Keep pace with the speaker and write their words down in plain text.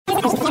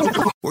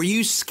Were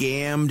you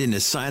scammed into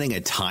signing a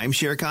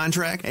timeshare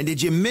contract? And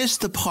did you miss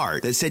the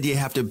part that said you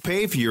have to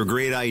pay for your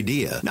great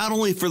idea? Not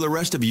only for the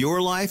rest of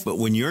your life, but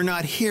when you're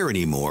not here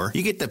anymore,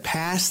 you get to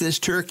pass this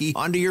turkey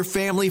onto your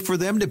family for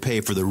them to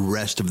pay for the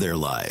rest of their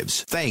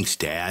lives. Thanks,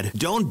 Dad.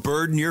 Don't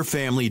burden your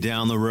family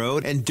down the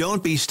road, and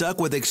don't be stuck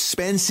with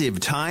expensive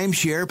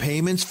timeshare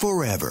payments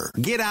forever.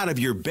 Get out of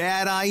your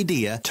bad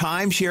idea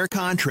timeshare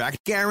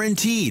contract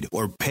guaranteed,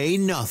 or pay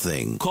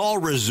nothing. Call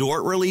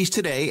Resort Release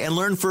today and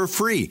learn for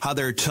free how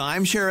their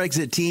timeshare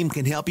exit team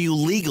can help you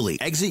legally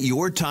exit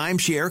your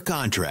timeshare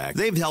contract.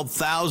 They've helped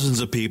thousands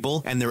of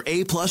people, and they're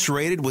A+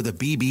 rated with a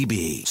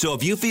BBB. So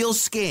if you feel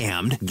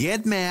scammed,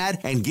 get mad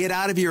and get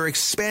out of your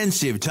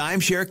expensive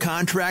timeshare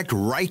contract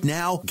right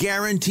now,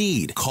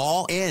 guaranteed.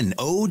 Call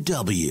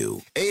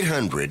NOW.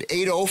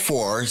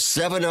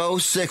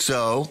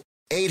 800-804-7060.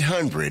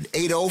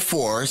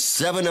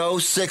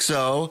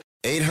 800-804-7060.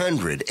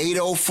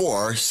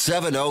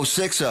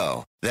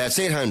 800-804-7060. That's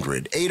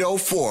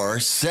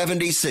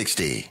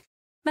 800-804-7060.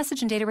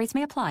 Message and data rates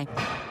may apply.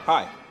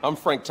 Hi, I'm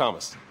Frank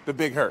Thomas, the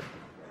Big Hurt.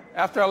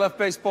 After I left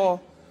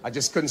baseball, I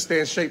just couldn't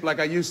stay in shape like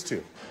I used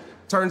to.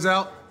 Turns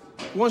out,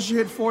 once you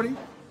hit 40,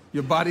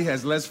 your body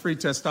has less free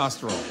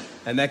testosterone,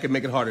 and that can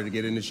make it harder to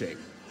get into shape.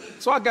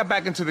 So I got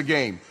back into the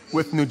game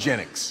with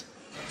Nugenix.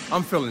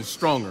 I'm feeling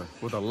stronger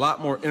with a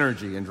lot more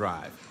energy and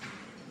drive.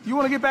 You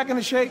want to get back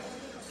into shape?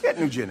 Get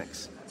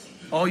Nugenix.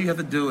 All you have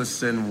to do is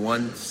send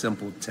one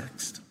simple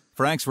text.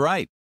 Frank's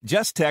right.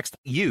 Just text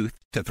YOUTH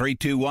to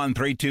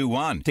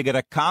 321321 to get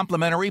a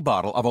complimentary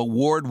bottle of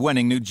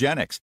award-winning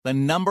Nugenix, the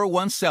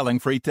 #1 selling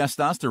free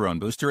testosterone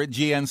booster at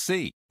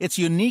GNC. Its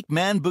unique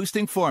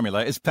man-boosting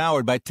formula is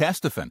powered by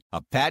Testofen,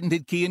 a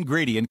patented key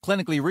ingredient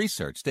clinically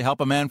researched to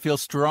help a man feel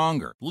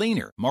stronger,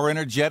 leaner, more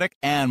energetic,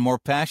 and more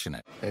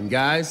passionate. And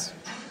guys,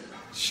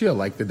 she'll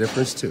like the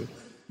difference too.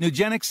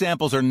 Nugenix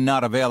samples are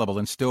not available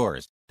in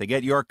stores. To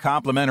get your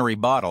complimentary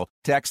bottle,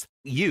 text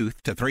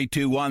YOUTH to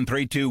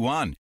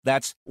 321321.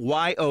 That's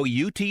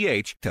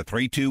YOUTH to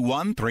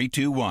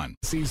 321321.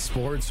 C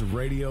Sports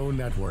Radio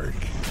Network.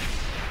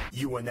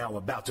 You are now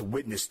about to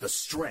witness the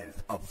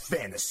strength of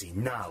fantasy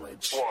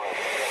knowledge.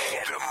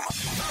 Get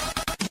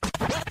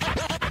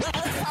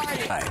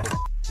 'em.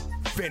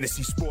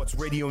 Fantasy Sports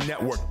Radio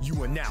Network.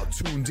 You are now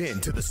tuned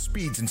in to the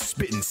Speeds and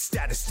Spittin'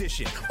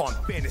 Statistician on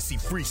Fantasy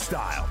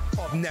Freestyle.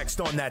 Up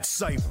next on that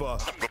cipher,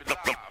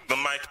 the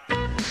mic.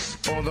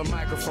 On the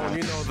microphone,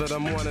 you know that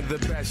I'm one of the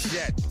best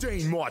yet.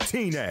 Dane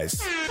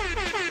Martinez.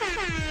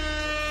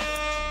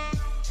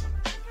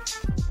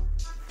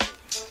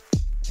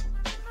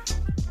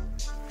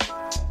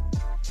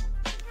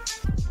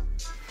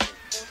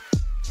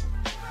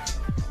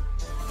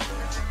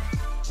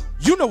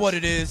 You know what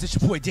it is. It's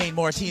your boy Dane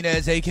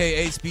Martinez,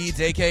 a.k.a. Speeds,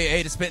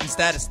 a.k.a. the Spittin'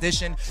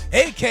 Statistician,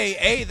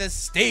 a.k.a. the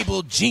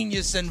stable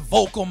genius and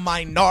vocal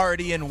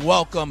minority, and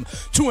welcome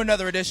to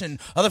another edition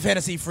of the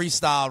Fantasy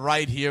Freestyle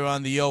right here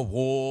on the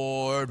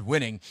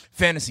award-winning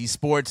Fantasy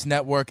Sports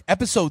Network,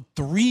 episode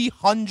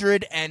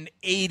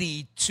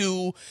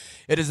 382.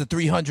 It is the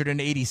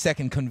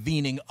 382nd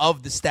convening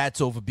of the Stats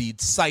Over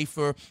Beats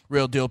Cypher.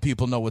 Real deal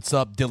people know what's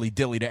up. Dilly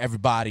to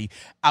everybody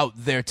out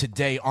there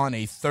today on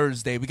a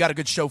Thursday. We got a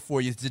good show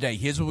for you today.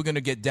 Here's what we're going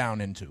to get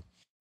down into.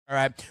 All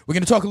right, we're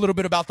going to talk a little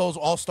bit about those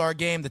All-Star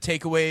Game, the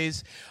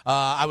takeaways.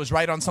 I was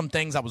right on some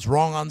things. I was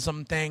wrong on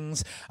some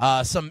things.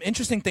 Some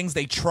interesting things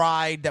they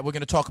tried that we're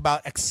going to talk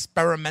about,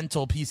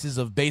 experimental pieces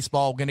of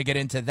baseball. We're going to get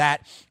into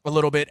that a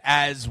little bit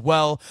as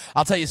well.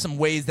 I'll tell you some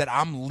ways that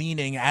I'm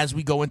leaning as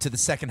we go into the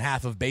second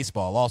half of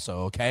baseball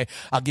also, okay?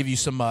 I'll give you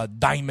some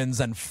diamonds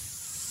and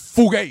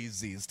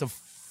fugazis to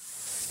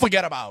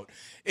forget about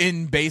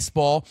in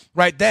baseball.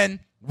 Right then,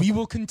 we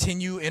will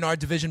continue in our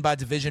division by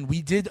division.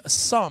 We did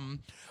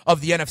some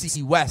of the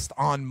NFC West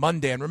on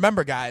Monday. And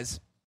remember,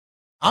 guys,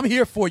 I'm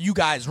here for you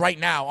guys right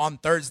now on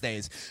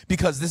Thursdays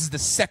because this is the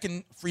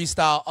second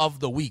freestyle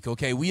of the week,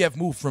 okay? We have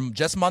moved from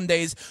just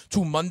Mondays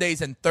to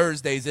Mondays and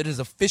Thursdays. It is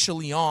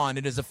officially on.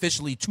 It is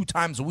officially 2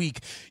 times a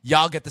week.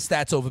 Y'all get the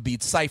Stats Over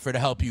Beats Cypher to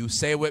help you.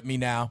 Say it with me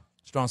now.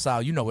 Strong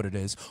style, you know what it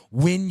is.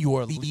 Win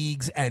your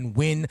leagues and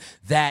win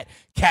that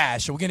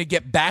cash. So we're going to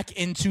get back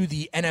into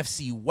the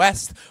NFC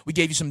West. We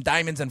gave you some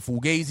diamonds and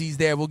fugazis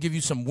there. We'll give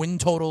you some win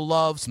total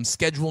love, some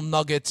schedule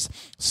nuggets,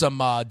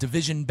 some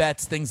division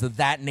bets, things of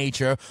that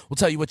nature. We'll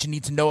tell you what you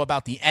need to know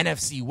about the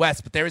NFC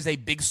West. But there is a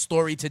big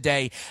story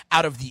today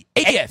out of the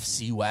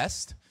AFC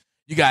West.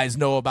 You guys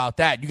know about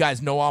that. You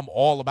guys know I'm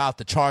all about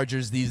the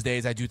Chargers these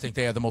days. I do think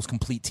they are the most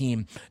complete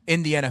team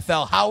in the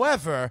NFL.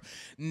 However,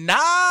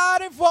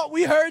 not if what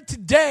we heard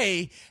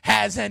today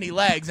has any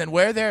legs. And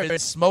where there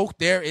is smoke,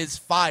 there is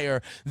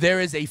fire. There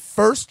is a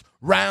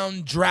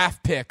first-round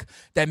draft pick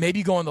that may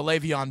be going the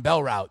Le'Veon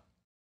Bell route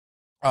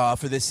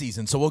for this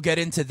season. So we'll get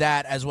into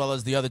that as well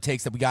as the other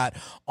takes that we got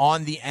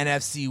on the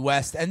NFC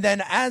West. And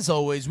then, as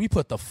always, we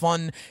put the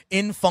fun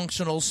in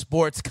functional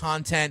sports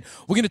content.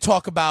 We're going to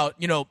talk about,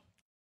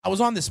 I was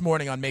on this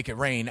morning on Make It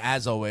Rain,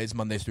 as always,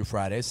 Mondays through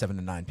Fridays, 7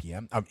 to 9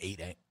 p.m.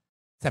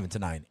 7 to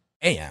 9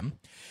 a.m.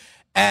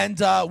 And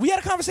we had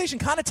a conversation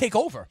kind of take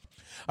over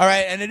All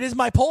right, and it is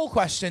my poll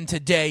question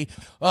today,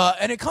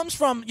 and it comes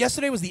from,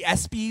 yesterday was the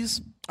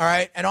ESPYs, all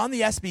right, and on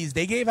the ESPYs,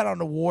 they gave out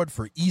an award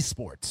for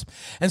esports.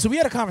 And so we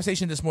had a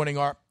conversation this morning,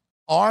 are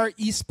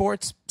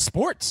esports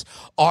sports?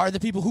 Are the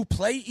people who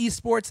play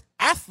esports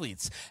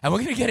athletes? And we're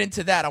going to get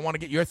into that. I want to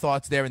get your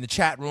thoughts there in the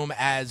chat room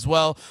as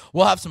well.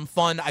 We'll have some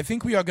fun. I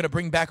think we are going to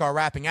bring back our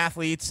rapping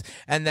athletes,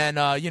 and then,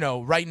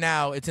 right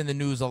now it's in the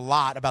news a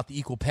lot about the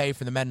equal pay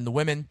for the men and the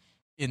women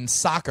in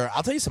soccer.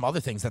 I'll tell you some other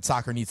things that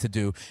soccer needs to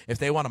do if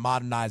they want to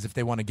modernize, if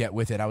they want to get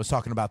with it. I was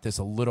talking about this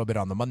a little bit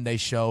on the Monday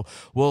show.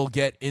 We'll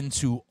get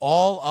into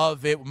all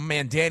of it.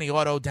 Man, Danny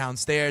Otto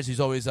downstairs, he's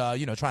always,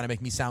 trying to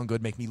make me sound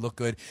good, make me look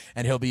good,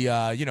 and he'll be,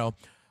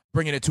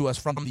 bringing it to us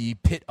from the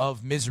pit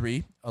of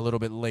misery a little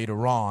bit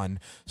later on.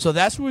 So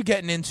that's what we're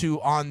getting into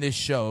on this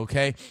show,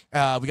 okay?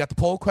 We got the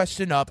poll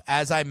question up.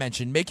 As I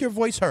mentioned, make your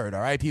voice heard,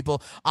 all right,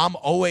 people? I'm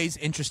always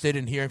interested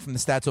in hearing from the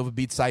Stats Over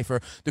Beats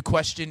Cypher. The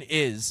question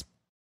is,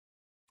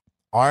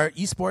 are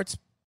esports,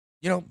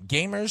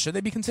 gamers, should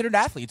they be considered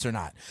athletes or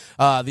not?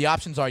 The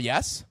options are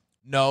yes,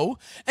 no,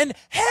 and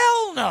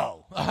hell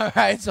no. All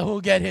right, so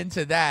we'll get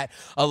into that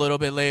a little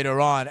bit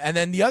later on. And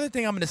then the other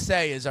thing I'm going to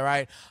say is, all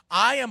right,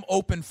 I am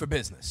open for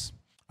business.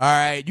 All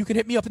right, you can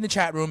hit me up in the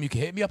chat room. You can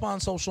hit me up on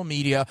social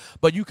media,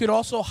 but you could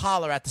also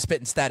holler at the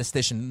Spittin'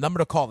 Statistician. The number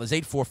to call is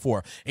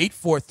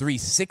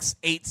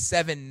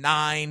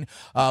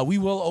 844-843-6879. We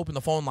will open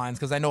the phone lines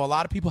because I know a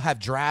lot of people have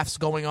drafts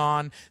going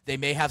on. They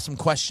may have some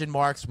question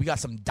marks. We got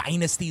some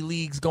dynasty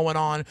leagues going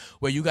on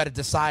where you got to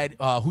decide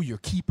who your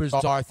keepers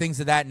are, things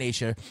of that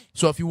nature.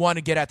 So if you want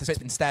to get at the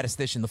Spittin'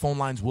 Statistician, the phone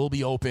lines will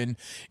be open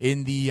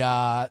in the,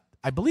 I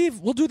believe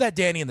we'll do that,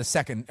 Danny, in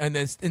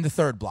the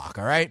third block,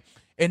 all right?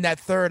 In that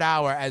third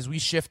hour, as we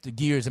shift the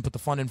gears and put the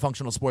fun and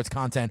functional sports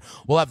content,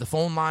 we'll have the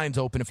phone lines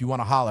open if you want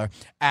to holler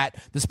at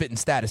the Spittin'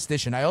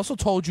 Statistician. I also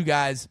told you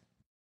guys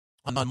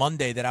on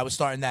Monday that I was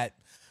starting the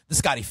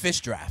Scotty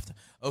Fish draft.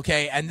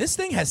 Okay, and this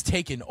thing has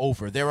taken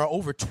over. There are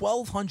over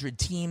 1,200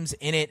 teams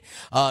in it.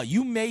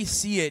 You may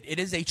see it. It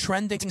is a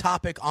trending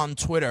topic on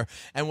Twitter.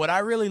 And what I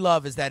really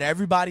love is that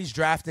everybody's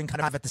drafting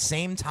kind of at the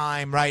same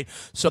time, right?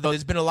 So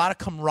there's been a lot of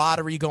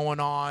camaraderie going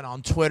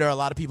on Twitter. A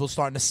lot of people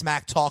starting to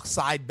smack talk,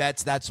 side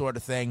bets, that sort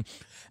of thing.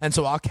 And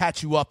so I'll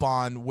catch you up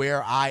on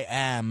where I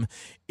am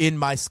in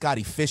my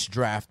Scotty Fish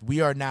draft.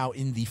 We are now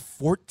in the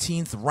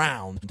 14th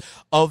round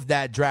of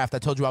that draft. I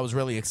told you I was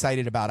really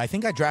excited about. I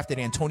think I drafted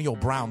Antonio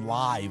Brown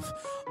live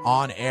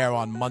on air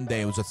on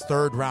Monday. It was a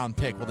third-round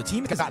pick. Well, the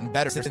team has gotten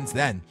better since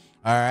then.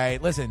 All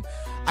right, listen,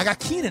 I got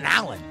Keenan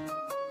Allen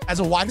as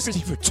a wide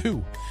receiver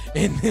 2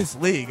 in this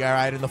league, all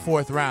right, in the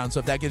 4th round.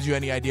 So if that gives you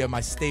any idea of my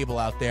stable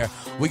out there,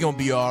 we're going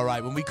to be all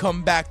right. When we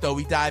come back, though,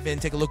 we dive in,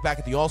 take a look back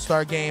at the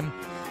All-Star game.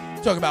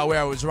 Talk about where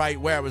I was right,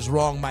 where I was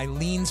wrong, my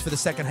leans for the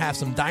second half,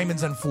 some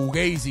diamonds and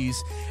fugazis,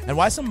 and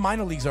why some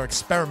minor leagues are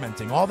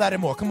experimenting. All that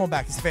and more. Come on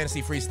back. It's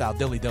Fantasy Freestyle.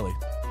 Dilly Dilly.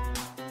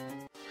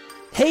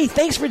 Hey,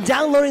 thanks for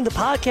downloading the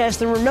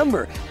podcast. And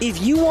remember,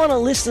 if you want to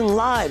listen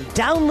live,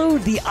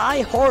 download the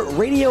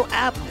iHeartRadio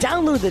app,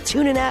 download the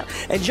TuneIn app,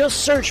 and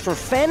just search for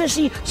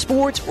Fantasy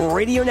Sports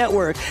Radio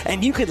Network,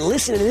 and you can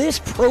listen to this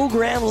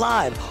program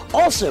live.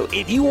 Also,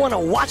 if you want to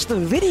watch the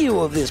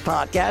video of this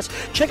podcast,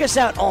 check us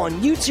out on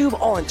YouTube,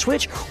 on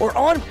Twitch, or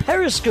on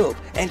Periscope,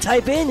 and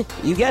type in,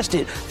 you guessed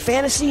it,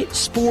 Fantasy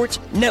Sports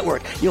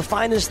Network. You'll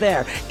find us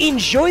there.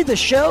 Enjoy the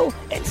show,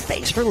 and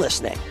thanks for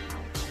listening.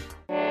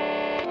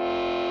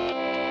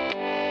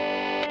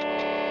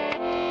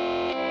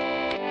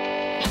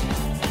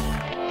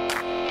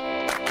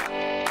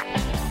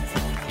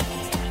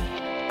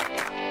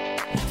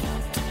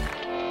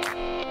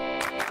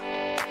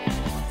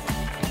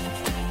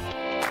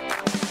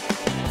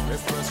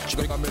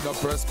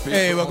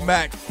 Hey, welcome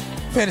back.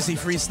 Fantasy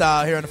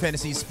Freestyle here on the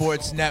Fantasy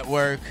Sports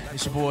Network.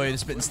 It's your boy, the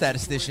Spittin'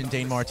 Statistician,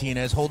 Dane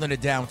Martinez, holding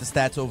it down with the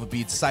Stats Over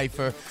Beats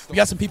Cypher. We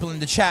got some people in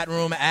the chat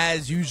room,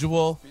 as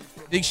usual.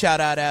 Big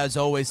shout-out, as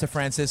always, to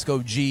Francisco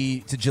G,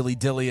 to Jilly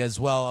Dilly as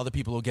well. Other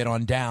people will get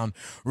on down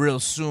real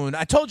soon.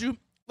 I told you,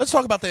 let's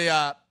talk about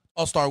the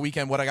All-Star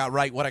Weekend, what I got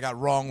right, what I got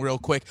wrong real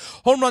quick.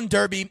 Home Run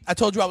Derby, I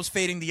told you I was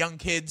fading the young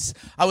kids.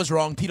 I was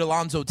wrong. Pete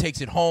Alonso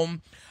takes it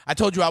home. I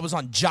told you I was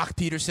on Jock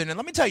Peterson, and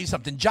let me tell you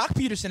something. Jock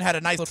Peterson had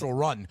a nice little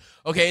run.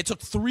 Okay, it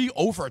took 3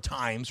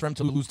 overtimes for him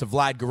to lose to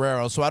Vlad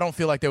Guerrero, so I don't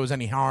feel like there was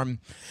any harm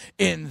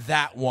in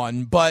that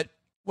one. But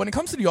when it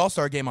comes to the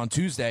All-Star game on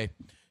Tuesday,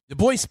 the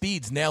boy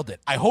Speeds nailed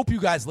it. I hope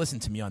you guys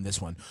listened to me on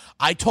this one.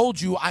 I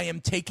told you I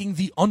am taking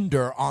the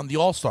under on the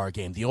All-Star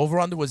game. The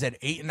over-under was at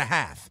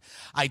 8.5.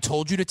 I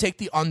told you to take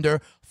the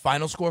under.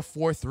 Final score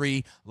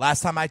 4-3.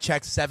 Last time I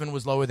checked, 7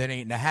 was lower than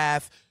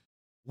 8.5.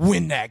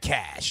 Win that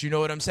cash. You know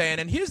what I'm saying?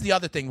 And here's the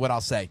other thing, what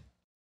I'll say.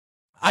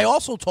 I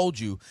also told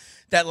you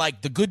that,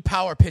 like, the good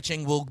power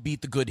pitching will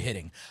beat the good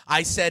hitting.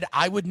 I said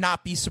I would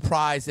not be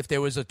surprised if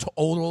there was a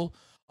total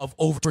of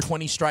over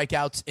 20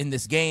 strikeouts in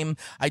this game.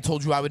 I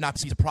told you I would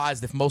not be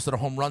surprised if most of the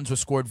home runs were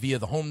scored via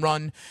the home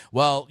run.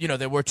 Well,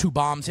 there were 2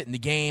 bombs hitting the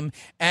game.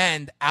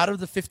 And out of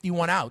the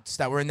 51 outs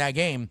that were in that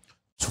game,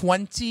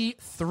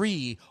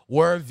 23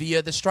 were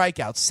via the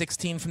strikeouts,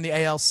 16 from the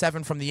AL,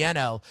 7 from the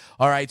NL.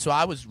 All right, so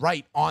I was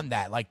right on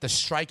that. Like the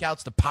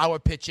strikeouts, the power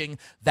pitching,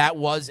 that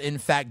was in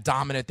fact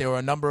dominant. There were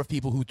a number of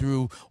people who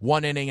threw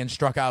one inning and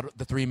struck out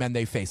the three men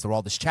they faced.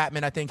 Aroldis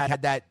Chapman, I think,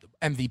 had that.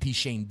 MVP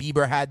Shane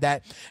Bieber had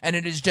that. And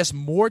it is just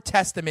more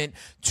testament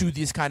to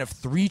these kind of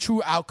three true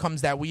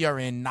outcomes that we are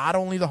in. Not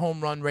only the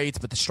home run rates,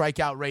 but the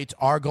strikeout rates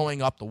are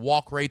going up. The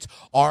walk rates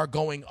are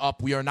going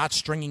up. We are not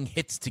stringing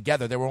hits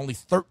together. There were only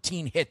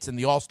 13 hits in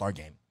the All-Star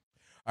game.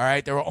 All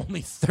right, there were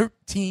only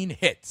 13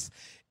 hits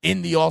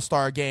in the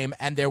All-Star game,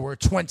 and there were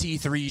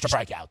 23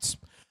 strikeouts.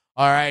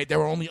 All right, there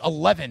were only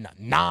 11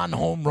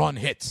 non-home run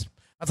hits.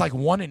 That's like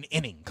one an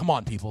inning. Come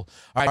on, people.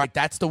 All right,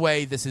 that's the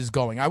way this is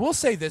going. I will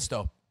say this,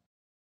 though.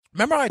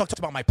 Remember I talked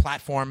about my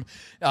platform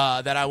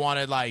that I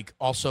wanted, like,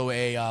 also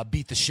a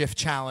beat the shift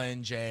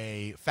challenge,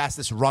 a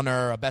fastest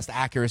runner, a best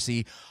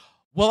accuracy.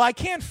 Well, I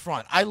can't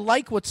front. I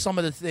like what some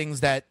of the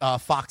things that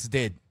Fox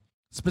did,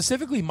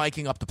 specifically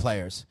miking up the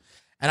players.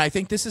 And I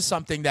think this is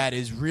something that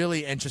is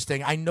really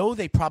interesting. I know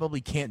they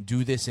probably can't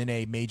do this in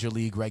a major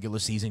league regular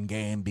season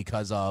game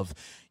because of,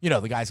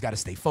 the guys got to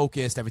stay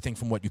focused, everything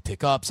from what you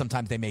pick up.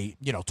 Sometimes they may,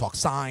 talk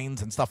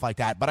signs and stuff like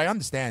that. But I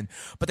understand.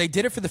 But they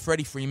did it for the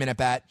Freddie Freeman at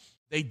bat.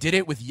 They did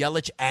it with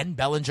Yelich and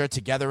Bellinger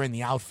together in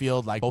the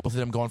outfield, like both of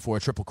them going for a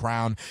triple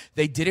crown.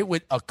 They did it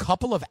with a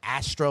couple of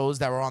Astros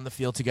that were on the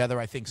field together.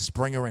 I think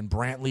Springer and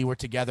Brantley were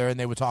together, and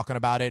they were talking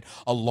about it,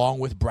 along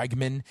with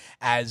Bregman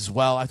as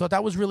well. I thought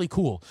that was really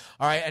cool.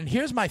 All right, and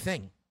here's my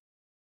thing.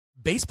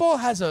 Baseball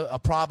has a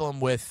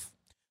problem with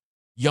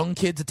young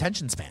kids'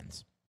 attention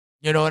spans.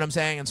 You know what I'm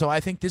saying? And so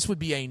I think this would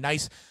be a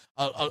nice...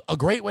 A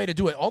great way to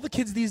do it. All the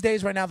kids these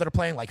days right now that are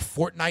playing like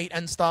Fortnite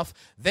and stuff,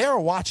 they're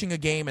watching a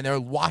game and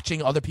they're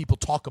watching other people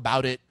talk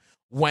about it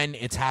when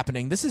it's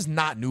happening. This is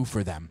not new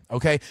for them,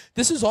 okay?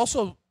 This is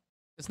also,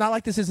 it's not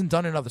like this isn't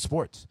done in other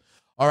sports,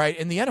 all right?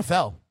 In the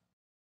NFL,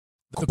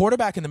 the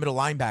quarterback and the middle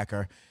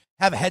linebacker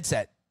have a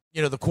headset.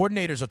 The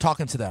coordinators are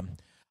talking to them.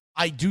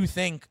 I do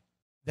think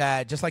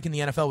that just like in the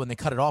NFL when they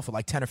cut it off with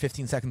like 10 or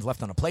 15 seconds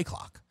left on a play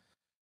clock,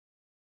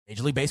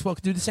 Major League Baseball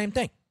could do the same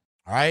thing.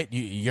 All right,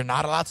 you're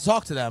not allowed to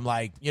talk to them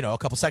like, a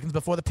couple seconds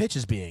before the pitch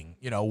is being,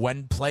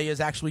 when play is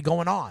actually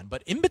going on.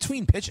 But in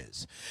between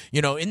pitches,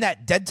 in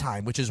that dead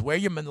time, which is where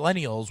your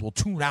millennials will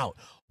tune out,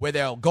 where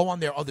they'll go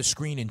on their other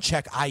screen and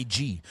check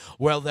IG,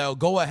 where they'll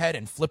go ahead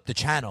and flip the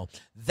channel.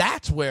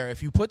 That's where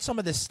if you put some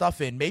of this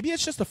stuff in, maybe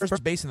it's just the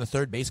first base and the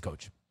third base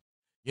coach.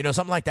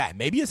 Something like that.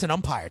 Maybe it's an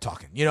umpire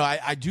talking.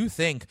 I do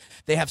think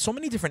they have so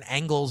many different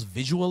angles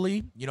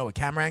visually, with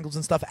camera angles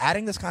and stuff.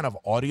 Adding this kind of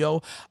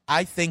audio,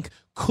 I think,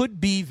 could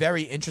be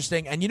very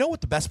interesting. And you know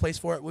what the best place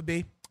for it would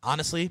be?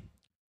 Honestly,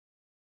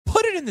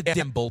 put it in the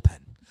damn bullpen.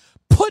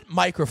 Put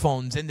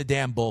microphones in the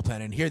damn bullpen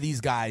and hear these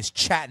guys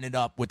chatting it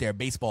up with their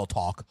baseball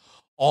talk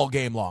all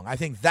game long. I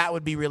think that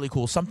would be really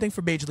cool. Something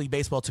for Major League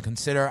Baseball to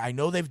consider. I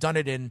know they've done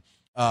it in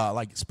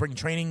like spring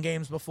training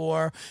games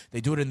before.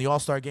 They do it in the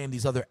All-Star game,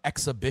 these other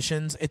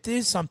exhibitions. It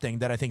is something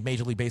that I think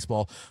Major League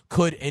Baseball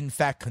could, in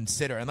fact,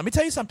 consider. And let me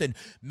tell you something.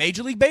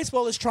 Major League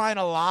Baseball is trying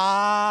a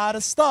lot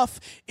of stuff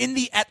in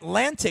the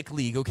Atlantic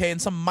League, okay,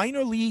 and some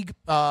minor league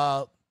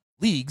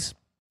leagues.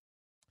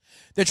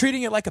 They're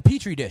treating it like a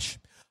petri dish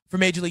for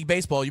Major League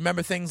Baseball. You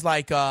remember things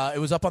like it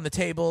was up on the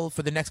table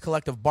for the next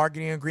collective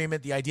bargaining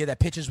agreement, the idea that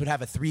pitchers would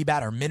have a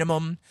 3-batter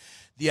minimum,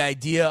 the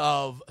idea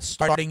of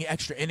starting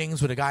extra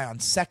innings with a guy on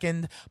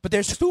second. But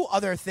there's two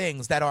other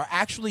things that are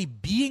actually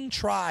being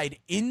tried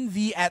in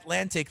the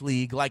Atlantic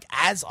League, like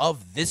as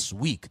of this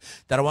week,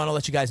 that I want to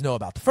let you guys know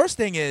about. The first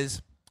thing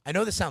is, I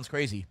know this sounds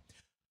crazy,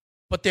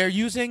 but they're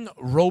using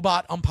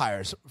robot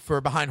umpires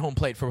for behind home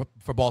plate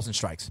for balls and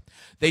strikes.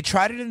 They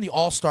tried it in the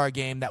All-Star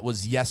game that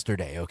was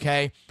yesterday,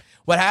 okay?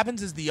 What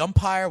happens is the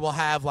umpire will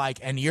have like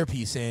an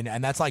earpiece in,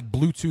 and that's like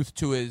Bluetooth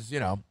to his,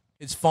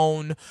 his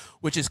phone,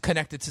 which is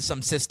connected to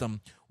some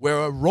system, where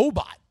a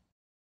robot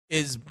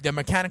they're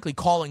mechanically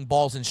calling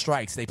balls and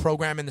strikes. They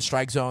program in the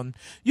strike zone.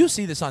 You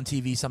see this on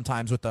TV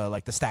sometimes with the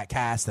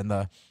StatCast and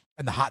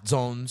the hot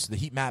zones, the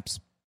heat maps.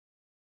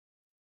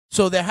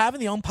 So they're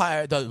having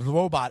the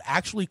robot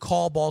actually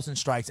call balls and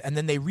strikes, and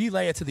then they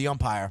relay it to the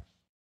umpire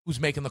who's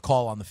making the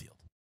call on the field.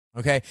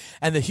 Okay?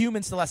 And the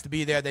human still has to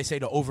be there, they say,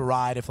 to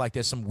override if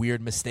there's some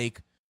weird mistake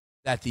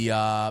that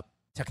the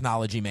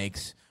technology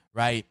makes,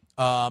 right?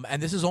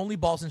 And this is only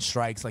balls and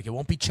strikes. It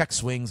won't be check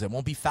swings. It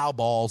won't be foul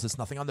balls. It's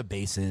nothing on the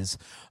bases.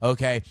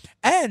 Okay?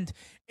 And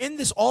in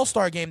this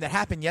All-Star game that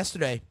happened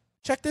yesterday,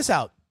 check this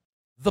out.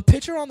 The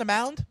pitcher on the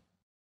mound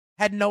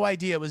had no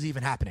idea it was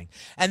even happening.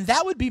 And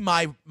that would be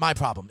my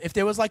problem. If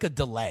there was a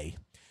delay,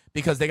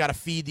 because they got to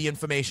feed the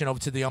information over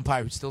to the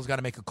umpire who still's got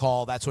to make a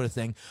call, that sort of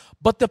thing.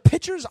 But the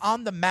pitchers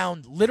on the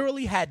mound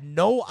literally had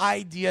no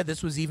idea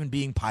this was even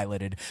being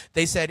piloted.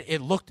 They said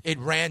it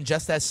ran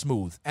just as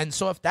smooth. And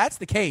so if that's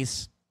the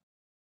case,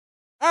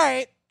 all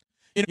right.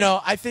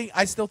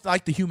 I still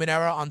like the human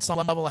error on some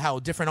level, how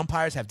different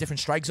umpires have different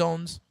strike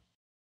zones.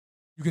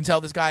 You can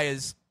tell this guy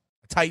is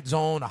a tight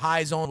zone, a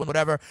high zone,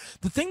 whatever.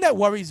 The thing that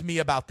worries me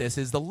about this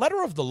is the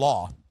letter of the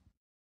law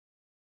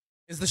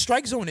is the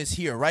strike zone is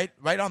here,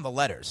 right on the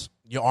letters,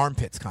 your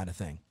armpits kind of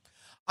thing.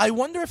 I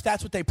wonder if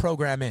that's what they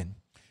program in.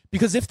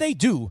 Because if they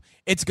do,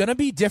 it's going to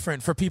be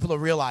different for people to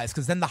realize,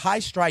 because then the high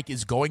strike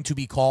is going to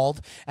be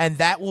called, and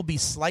that will be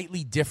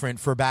slightly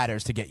different for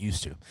batters to get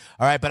used to.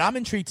 All right, but I'm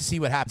intrigued to see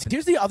what happens.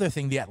 Here's the other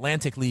thing the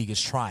Atlantic League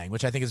is trying,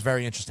 which I think is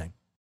very interesting.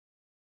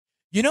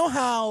 You know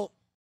how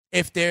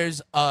if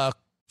there's a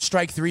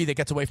strike three that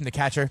gets away from the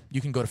catcher, you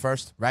can go to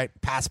first, right?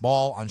 Pass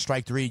ball on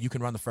strike three, you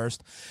can run the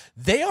first.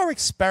 They are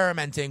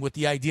experimenting with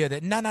the idea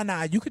that,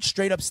 no, you could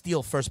straight up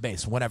steal first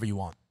base whenever you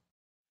want.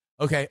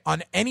 Okay,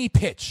 on any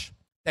pitch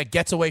that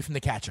gets away from the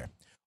catcher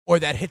or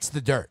that hits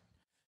the dirt.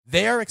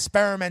 They are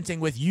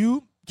experimenting with,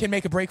 you can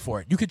make a break for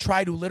it. You could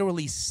try to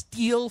literally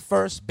steal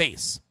first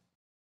base.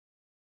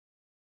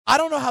 I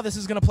don't know how this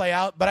is going to play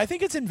out, but I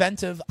think it's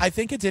inventive. I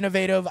think it's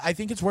innovative. I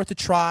think it's worth a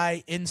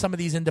try in some of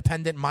these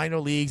independent minor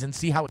leagues and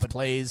see how it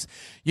plays,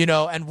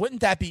 and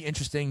wouldn't that be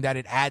interesting that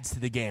it adds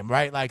to the game,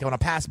 right? Like on a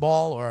pass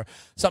ball or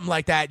something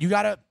like that, you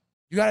got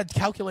to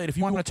calculate if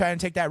you want to try and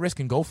take that risk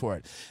and go for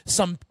it.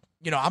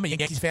 I'm a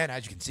Yankees fan,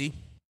 as you can see.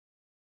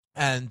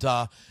 And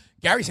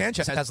Gary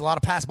Sanchez has a lot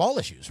of pass ball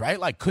issues, right?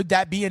 Like, could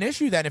that be an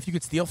issue then if you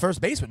could steal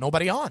first base with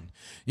nobody on?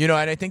 And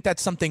I think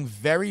that's something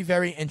very,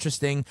 very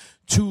interesting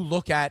to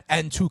look at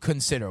and to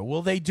consider.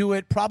 Will they do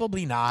it?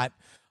 Probably not.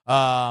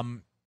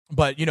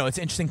 But, it's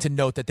interesting to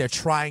note that they're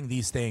trying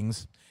these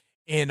things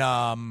in,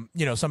 some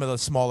of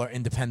those smaller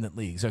independent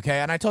leagues, okay?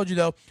 And I told you,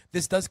 though,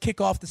 this does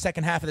kick off the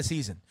second half of the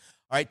season.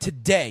 All right,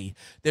 today,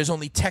 there's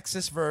only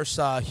Texas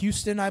versus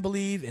Houston, I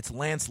believe. It's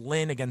Lance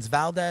Lynn against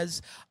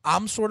Valdez.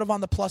 I'm sort of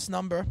on the plus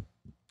number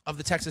of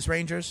the Texas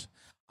Rangers.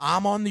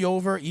 I'm on the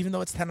over, even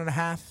though it's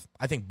 10.5.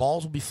 I think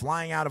balls will be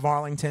flying out of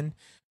Arlington,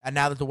 and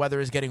now that the weather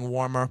is getting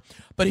warmer.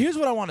 But here's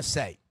what I want to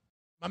say.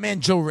 My man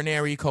Joe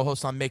Ranieri,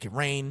 co-host on Make It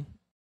Rain,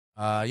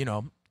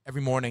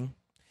 every morning,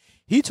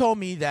 he told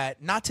me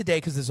that not today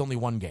because there's only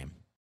one game,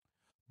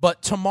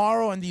 but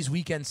tomorrow in these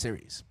weekend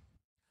series,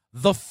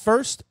 the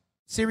first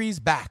series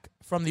back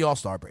from the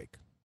All-Star break,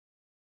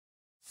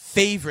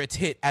 favorites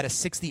hit at a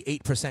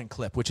 68%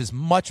 clip, which is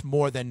much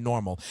more than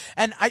normal.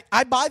 And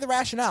I buy the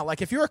rationale.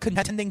 Like, if you're a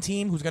contending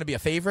team who's going to be a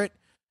favorite,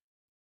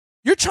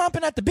 you're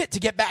chomping at the bit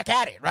to get back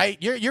at it, right?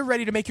 You're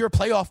ready to make your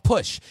playoff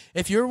push.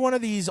 If you're one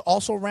of these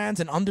also-rans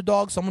and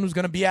underdogs, someone who's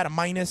going to be at a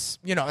someone's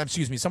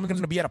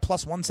going to be at a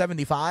plus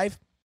 175,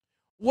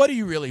 what are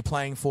you really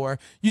playing for?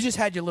 You just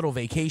had your little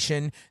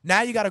vacation.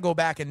 Now you got to go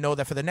back and know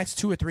that for the next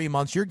 2 or 3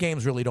 months, your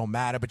games really don't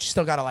matter, but you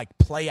still got to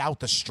play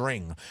out the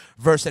string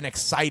versus an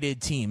excited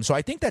team. So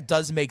I think that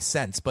does make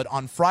sense. But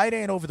on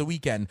Friday and over the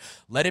weekend,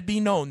 let it be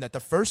known that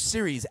the first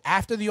series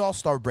after the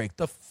All-Star break,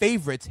 the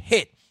favorites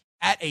hit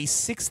at a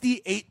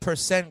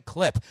 68%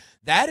 clip.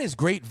 That is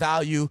great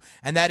value,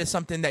 and that is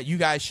something that you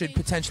guys should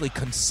potentially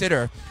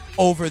consider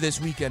over this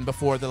weekend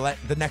before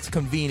the next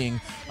convening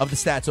of the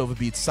Stats Over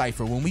Beats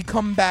Cypher. When we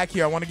come back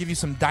here, I want to give you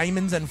some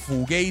diamonds and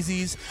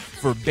fugazis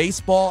for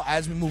baseball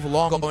as we move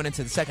along going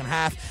into the second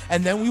half,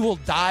 and then we will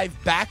dive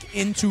back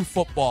into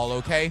football,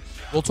 okay?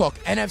 We'll talk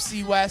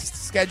NFC West,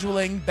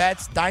 scheduling,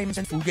 bets, diamonds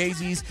and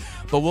fugazis,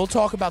 but we'll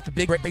talk about the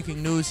big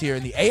breaking news here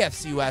in the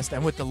AFC West,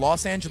 and with the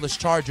Los Angeles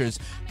Chargers,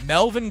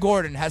 Melvin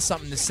Gordon has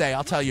something to say.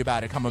 I'll tell you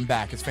about it coming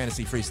back. It's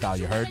Fantasy Freestyle,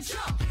 you heard?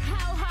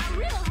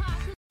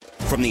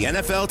 From the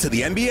NFL to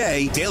the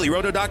NBA,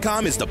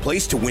 DailyRoto.com is the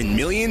place to win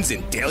millions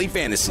in daily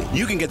fantasy.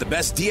 You can get the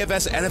best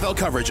DFS NFL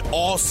coverage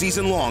all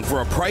season long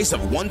for a price of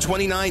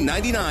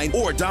 $129.99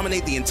 or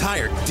dominate the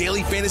entire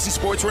daily fantasy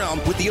sports realm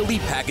with the Elite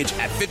Package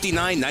at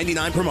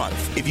 $59.99 per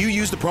month. If you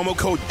use the promo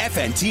code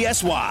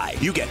FNTSY,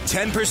 you get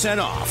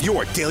 10% off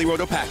your Daily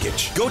Roto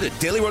package. Go to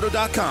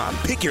DailyRoto.com,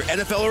 pick your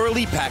NFL or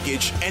Elite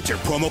Package, enter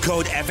promo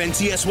code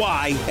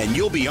FNTSY, and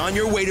you'll be on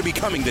your way to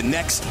becoming the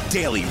next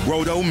Daily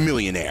Roto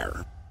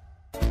millionaire.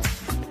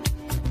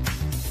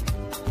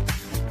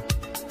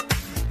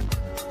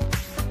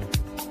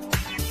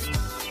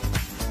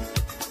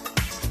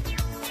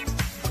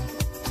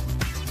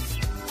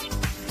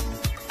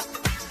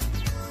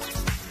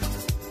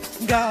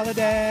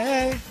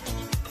 Holiday,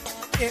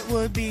 it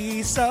would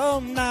be so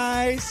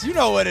nice. You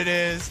know what it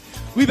is.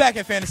 We back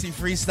at Fantasy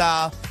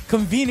Freestyle,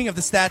 convening of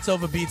the Stats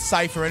Over Beats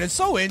Cypher, and it's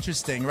so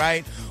interesting,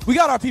 right? We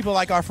got our people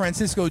like our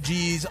Francisco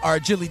G's, our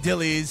Jilly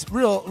Dillies,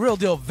 real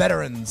deal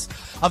veterans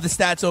of the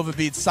Stats Over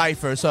Beats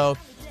Cypher. So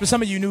for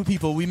some of you new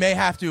people, we may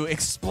have to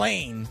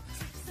explain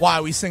why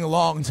we sing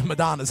along to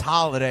Madonna's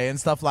Holiday and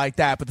stuff like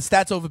that. But the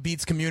Stats Over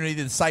Beats community,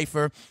 the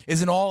Cypher,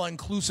 is an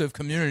all-inclusive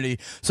community.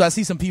 So I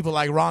see some people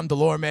like Ron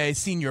Delorme,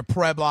 Senior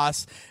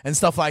Pueblos, and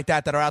stuff like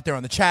that are out there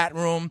on the chat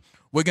room.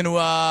 We're going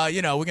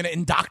to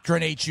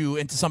indoctrinate you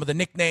into some of the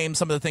nicknames,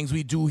 some of the things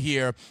we do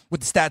here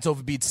with the Stats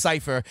Over Beats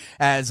Cypher,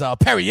 as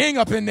Perry Yang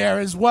up in there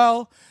as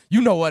well.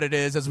 You know what it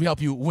is, as we help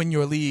you win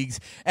your leagues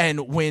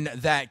and win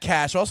that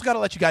cash. I also got to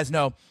let you guys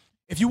know,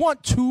 if you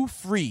want 2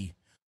 free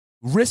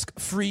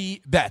risk-free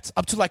bets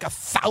up to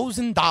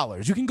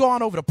 $1,000. You can go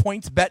on over to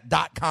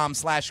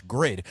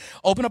pointsbet.com/grid.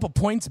 Open up a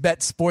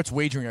PointsBet sports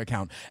wagering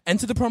account.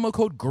 Enter the promo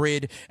code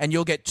GRID, and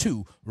you'll get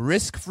 2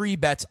 risk-free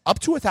bets up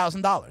to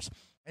 $1,000.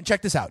 And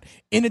check this out.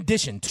 In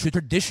addition to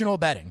traditional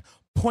betting,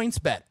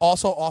 PointsBet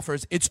also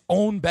offers its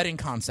own betting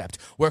concept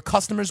where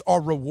customers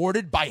are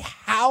rewarded by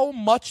how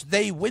much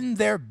they win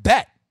their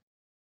bet.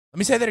 Let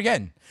me say that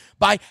again.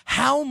 By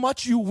how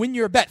much you win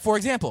your bet. For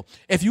example,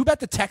 if you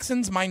bet the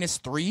Texans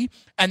 -3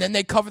 and then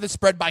they cover the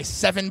spread by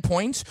 7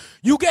 points,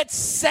 you get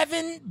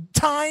 7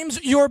 times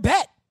your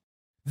bet.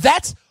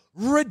 That's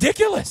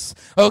ridiculous.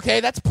 Okay,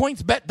 that's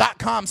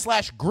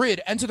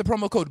pointsbet.com/grid. Enter the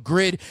promo code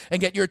GRID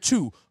and get your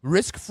 2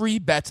 risk-free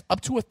bets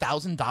up to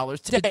 $1,000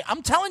 today.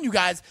 I'm telling you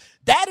guys,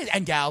 that is,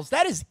 and gals,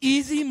 that is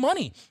easy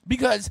money,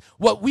 because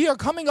what we are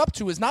coming up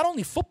to is not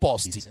only football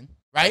season,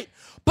 right,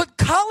 but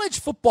college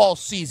football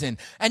season.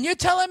 And you're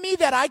telling me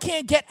that I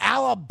can't get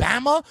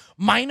Alabama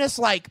minus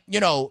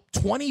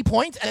 20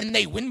 points and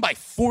they win by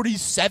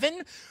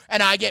 47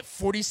 and I get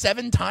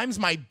 47 times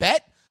my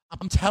bet?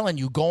 I'm telling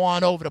you, go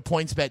on over to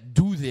PointsBet,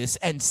 do this,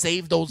 and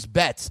save those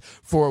bets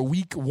for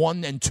week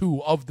 1 and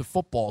 2 of the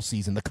football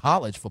season, the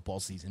college football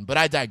season. But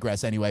I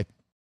digress anyway.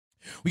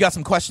 We got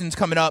some questions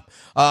coming up.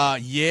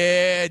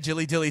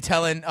 Jilly Dilly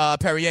telling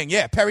Perry Yang.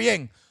 Yeah, Perry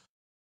Yang.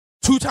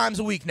 2 times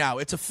a week now.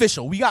 It's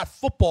official. We got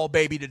football,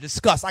 baby, to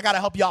discuss. I got to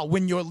help y'all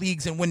win your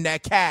leagues and win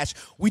that cash.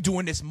 We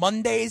doing this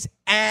Mondays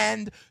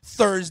and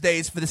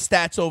Thursdays for the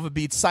Stats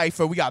Overbeat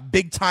Cypher. We got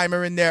Big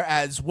Timer in there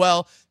as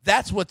well.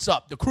 That's what's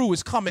up. The crew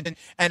is coming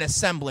and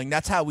assembling.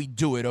 That's how we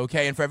do it,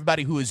 okay? And for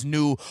everybody who is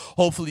new,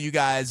 hopefully you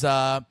guys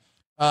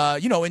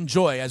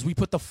enjoy as we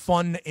put the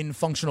fun in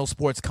functional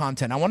sports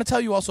content. I want to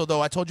tell you also,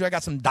 though, I told you I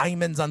got some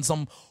diamonds on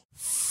some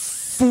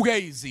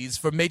fugazis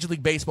for Major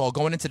League Baseball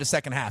going into the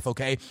second half,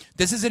 okay?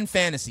 This is in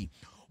fantasy.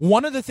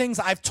 One of the things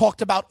I've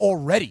talked about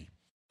already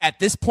at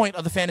this point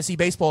of the fantasy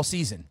baseball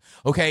season,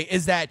 okay,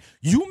 is that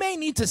you may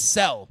need to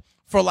sell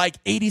for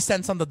 80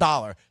 cents on the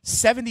dollar,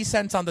 70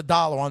 cents on the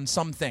dollar on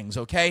some things,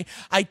 okay?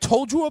 I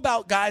told you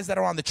about guys that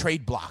are on the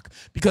trade block,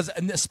 because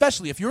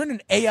especially if you're in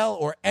an AL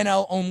or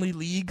NL only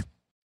league,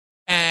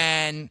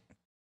 and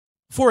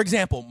for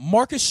example,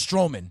 Marcus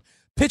Stroman,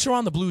 pitcher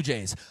on the Blue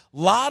Jays. A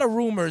lot of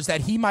rumors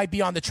that he might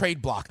be on the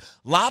trade block.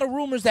 A lot of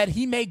rumors that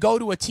he may go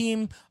to a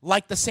team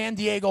like the San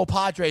Diego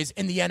Padres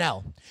in the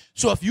NL.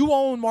 So if you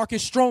own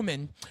Marcus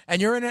Stroman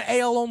and you're in an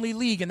AL-only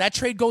league and that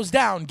trade goes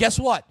down, guess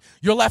what?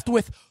 You're left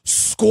with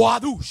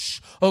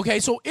squadoosh.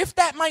 Okay, so if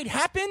that might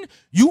happen,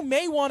 you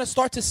may want to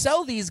start to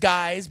sell these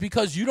guys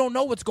because you don't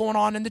know what's going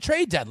on in the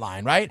trade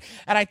deadline, right?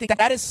 And I think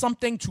that is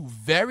something to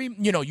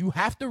you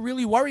have to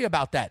really worry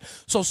about that.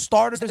 So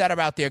starters that are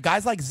out there,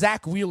 guys like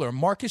Zach Wheeler,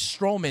 Marcus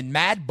Stroman,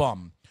 Mad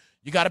Bum,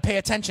 you got to pay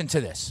attention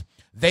to this.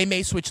 They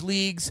may switch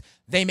leagues.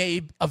 They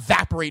may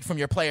evaporate from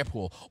your player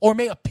pool or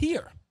may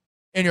appear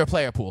in your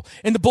player pool.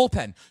 In the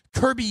bullpen,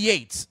 Kirby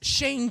Yates,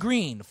 Shane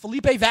Green,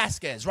 Felipe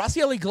Vasquez,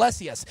 Raciel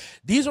Iglesias.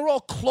 These are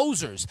all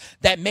closers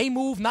that may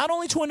move not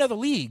only to another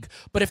league,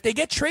 but if they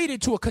get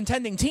traded to a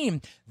contending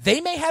team,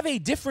 they may have a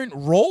different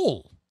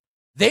role.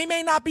 They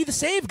may not be the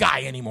save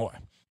guy anymore.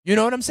 You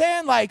know what I'm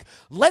saying?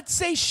 Let's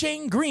say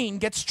Shane Green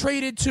gets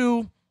traded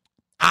to,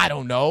 I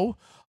don't know,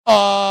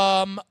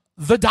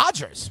 the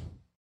Dodgers.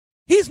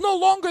 He's no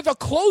longer the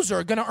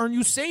closer going to earn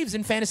you saves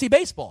in fantasy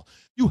baseball.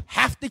 You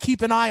have to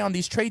keep an eye on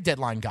these trade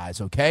deadline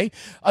guys, okay?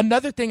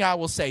 Another thing I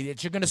will say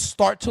that you're going to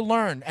start to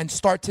learn and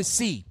start to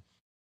see,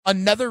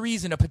 another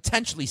reason to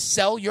potentially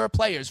sell your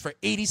players for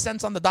 80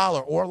 cents on the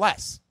dollar or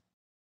less.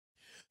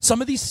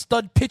 Some of these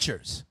stud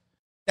pitchers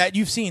that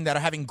you've seen that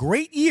are having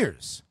great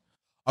years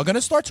are going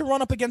to start to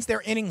run up against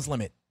their innings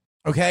limit.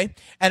 Okay?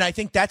 And I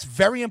think that's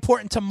very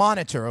important to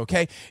monitor,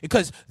 okay?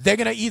 Because they're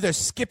going to either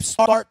skip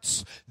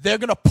starts, they're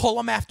going to pull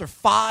them after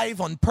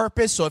 5 on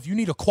purpose, so if you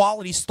need a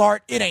quality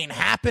start, it ain't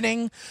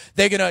happening.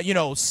 They're going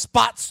to,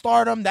 spot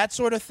start them, that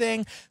sort of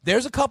thing.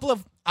 There's a couple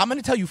of, I'm going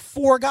to tell you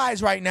 4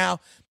 guys right now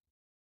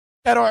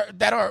that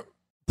are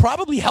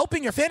probably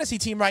helping your fantasy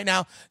team right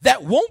now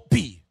that won't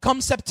be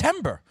come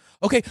September,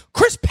 okay?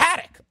 Chris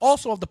Paddock,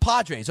 also of the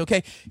Padres,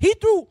 okay? He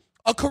threw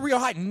a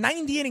career-high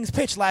 90 innings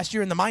pitched last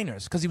year in the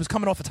minors because he was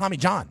coming off of Tommy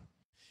John.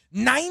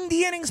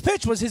 90 innings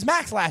pitched was his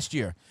max last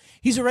year.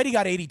 He's already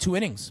got 82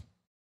 innings.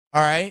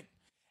 All right?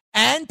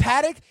 And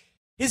Paddock,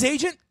 his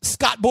agent,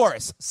 Scott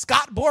Boras.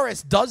 Scott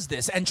Boras does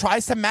this and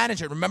tries to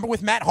manage it. Remember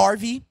with Matt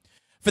Harvey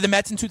for the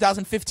Mets in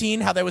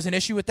 2015, how there was an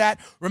issue with that?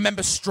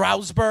 Remember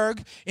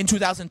Strasburg in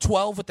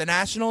 2012 with the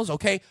Nationals?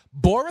 Okay?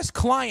 Boras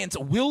clients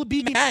will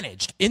be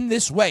managed in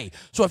this way.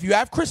 So if you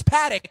have Chris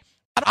Paddock,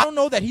 I don't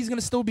know that he's going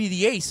to still be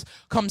the ace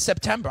come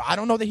September. I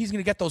don't know that he's going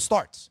to get those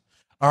starts.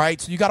 All right,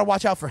 so you got to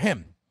watch out for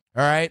him.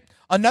 All right,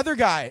 another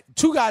guy,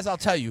 2 guys I'll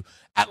tell you.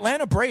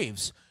 Atlanta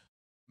Braves,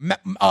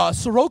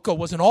 Soroka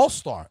was an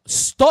all-star,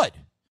 stud.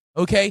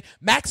 Okay,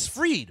 Max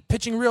Fried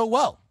pitching real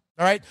well.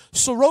 All right,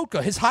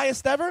 Soroka, his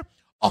highest ever,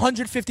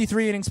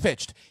 153 innings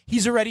pitched.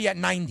 He's already at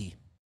 90.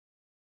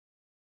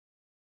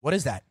 What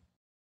is that?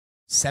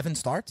 7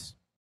 starts?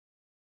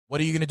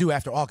 What are you going to do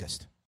after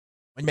August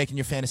when you're making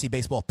your fantasy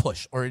baseball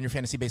push or in your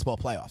fantasy baseball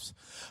playoffs?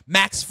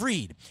 Max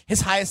Fried,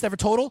 his highest ever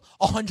total,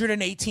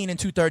 118 and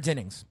 2/3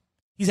 innings.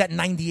 He's at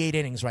 98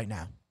 innings right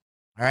now.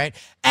 All right.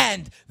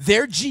 And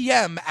their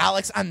GM,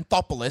 Alex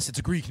Anthopoulos, it's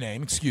a Greek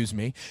name, excuse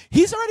me,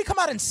 he's already come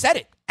out and said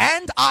it.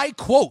 And I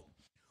quote,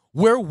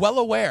 "We're well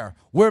aware.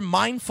 We're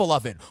mindful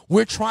of it.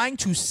 We're trying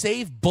to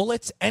save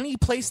bullets any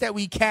place that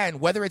we can,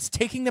 whether it's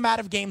taking them out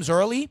of games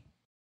early,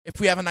 if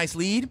we have a nice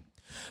lead.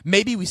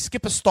 Maybe we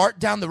skip a start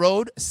down the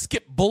road,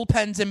 skip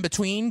bullpens in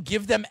between,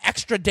 give them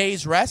extra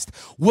days rest.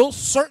 We'll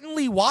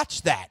certainly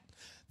watch that."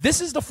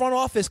 This is the front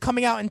office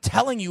coming out and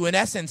telling you, in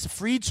essence,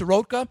 Fried,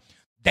 Soroka,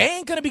 they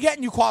ain't going to be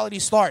getting you quality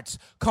starts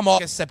come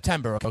August,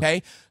 September,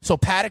 okay? So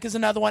Paddock is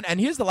another one. And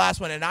here's the last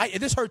one. And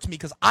this hurts me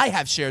because I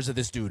have shares of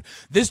this dude.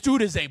 This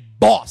dude is a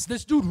boss.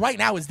 This dude right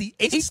now is the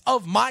ace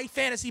of my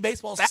fantasy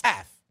baseball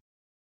staff.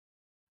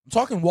 I'm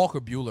talking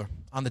Walker Buehler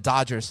on the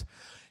Dodgers.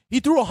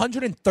 He threw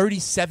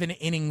 137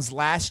 innings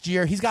last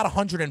year. He's got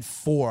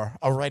 104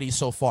 already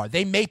so far.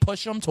 They may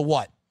push him to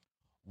what?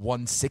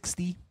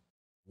 160?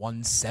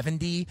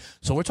 170.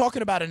 So we're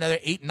talking about another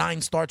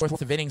 8-9 starts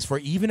worth of innings for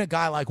even a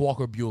guy like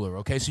Walker Buehler,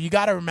 okay? So you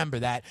got to remember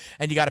that,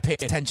 and you got to pay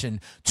attention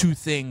to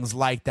things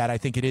like that. I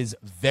think it is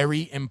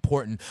very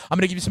important. I'm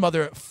going to give you some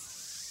other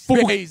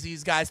ways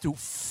these guys to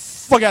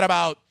forget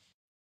about.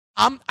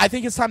 I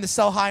think it's time to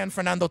sell high on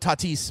Fernando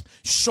Tatis.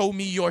 Show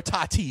me your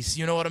Tatis.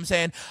 You know what I'm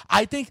saying?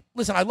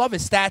 Listen, I love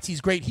his stats. He's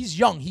great. He's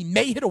young. He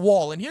may hit a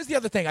wall. And here's the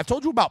other thing. I've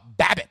told you about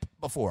BABIP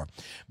before.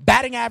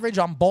 Batting average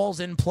on balls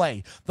in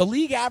play. The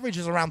league average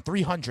is around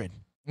 300.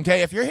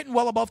 Okay? If you're hitting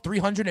well above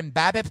 300 in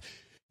BABIP,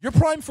 you're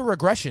primed for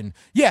regression.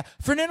 Yeah,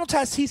 Fernando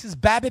Tatis'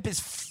 BABIP is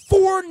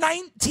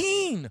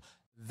 419.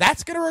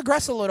 That's going to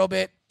regress a little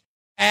bit.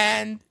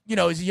 And,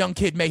 he's a young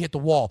kid, may hit the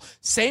wall.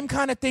 Same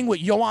kind of thing with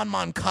Yoan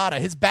Moncada.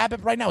 His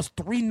BABIP right now is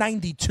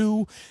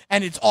 392,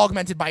 and it's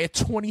augmented by a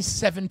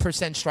 27%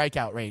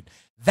 strikeout rate.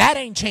 That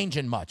ain't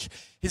changing much.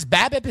 His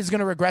BABIP is going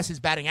to regress. His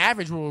batting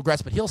average will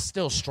regress, but he'll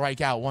still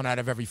strike out 1 out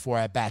of every 4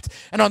 at-bats.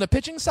 And on the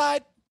pitching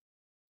side,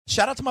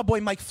 shout out to my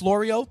boy Mike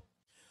Florio,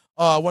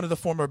 one of the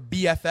former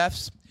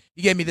BFFs.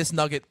 He gave me this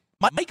nugget.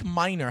 Mike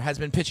Minor has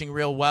been pitching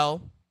real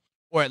well.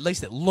 Or at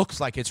least it looks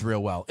like it's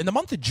real well. In the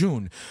month of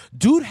June,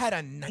 dude had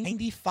a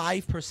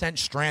 95%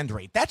 strand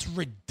rate. That's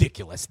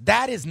ridiculous.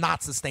 That is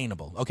not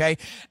sustainable, okay?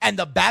 And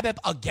the BABIP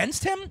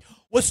against him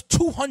was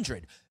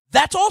 200.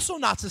 That's also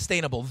not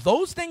sustainable.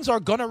 Those things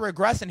are going to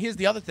regress. And here's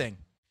the other thing.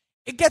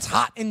 It gets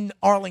hot in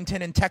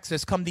Arlington and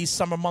Texas come these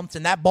summer months,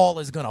 and that ball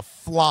is going to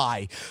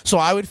fly. So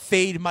I would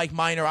fade Mike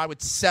Minor. I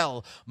would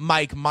sell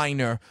Mike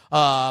Minor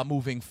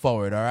moving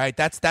forward, all right?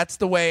 That's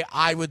the way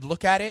I would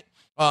look at it.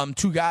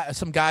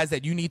 Some guys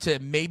that you need to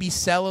maybe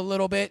sell a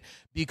little bit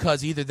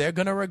because either they're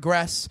going to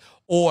regress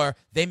or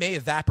they may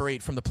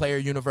evaporate from the player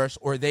universe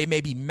or they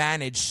may be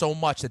managed so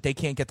much that they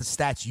can't get the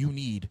stats you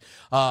need,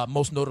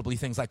 most notably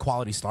things like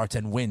quality starts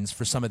and wins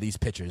for some of these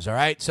pitchers, all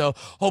right? So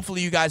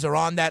hopefully you guys are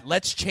on that.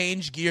 Let's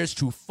change gears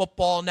to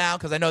football now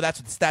because I know that's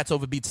what the Stats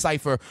Overbeat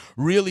Cypher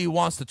really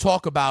wants to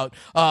talk about.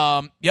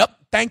 Yep,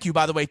 thank you,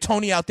 by the way.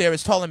 Tony out there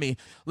is telling me,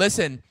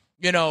 listen,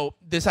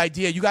 this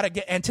idea, you got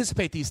to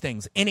anticipate these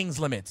things, innings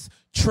limits,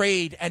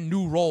 trade, and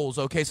new roles,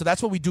 okay? So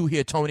that's what we do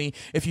here, Tony.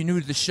 If you're new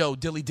to the show,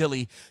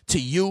 dilly to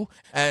you.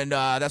 And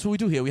that's what we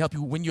do here. We help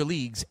you win your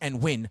leagues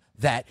and win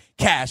that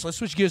cash. Let's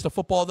switch gears to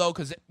football, though,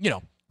 because,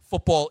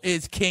 football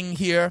is king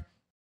here,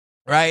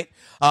 right?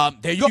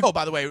 There you go,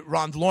 by the way.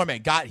 Ron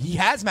Delorme he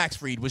has Max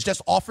Fried, was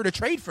just offered a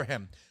trade for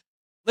him.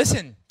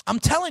 Listen, I'm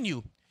telling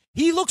you,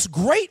 he looks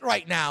great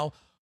right now.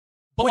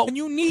 But when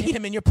you need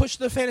him and you're pushed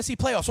to the fantasy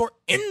playoffs or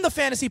in the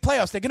fantasy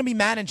playoffs, they're going to be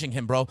managing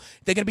him, bro.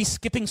 They're going to be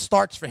skipping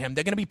starts for him.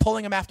 They're going to be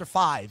pulling him after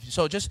 5.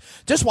 So just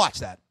watch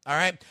that, all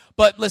right?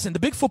 But listen, the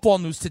big football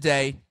news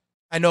today,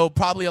 I know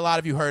probably a lot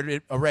of you heard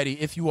it already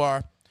if you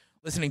are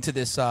listening to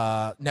this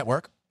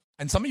network.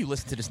 And some of you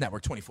listen to this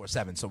network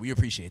 24/7, so we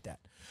appreciate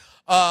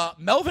that.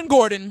 Melvin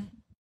Gordon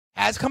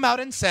has come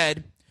out and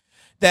said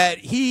that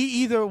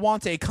he either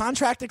wants a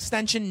contract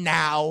extension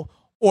now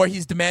or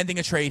he's demanding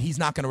a trade. He's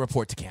not going to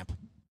report to camp.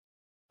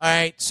 All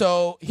right,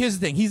 so here's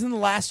the thing. He's in the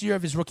last year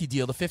of his rookie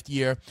deal, the 5th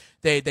year.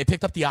 They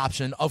picked up the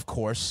option, of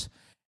course.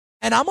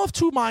 And I'm of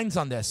two minds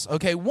on this,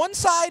 okay? One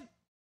side,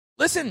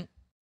 listen,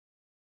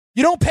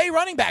 you don't pay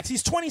running backs.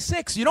 He's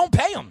 26. You don't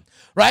pay him,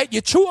 right? You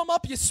chew him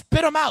up, you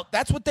spit him out.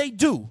 That's what they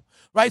do,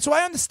 right? So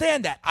I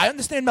understand that. I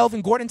understand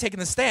Melvin Gordon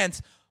taking the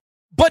stance.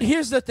 But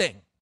here's the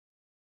thing.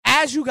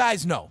 As you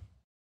guys know,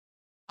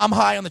 I'm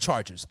high on the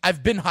Chargers.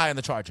 I've been high on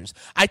the Chargers.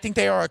 I think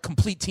they are a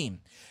complete team.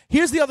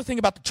 Here's the other thing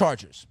about the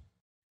Chargers.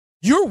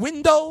 Your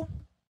window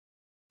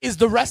is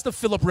the rest of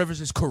Phillip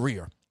Rivers'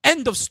 career.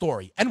 End of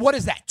story. And what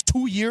is that,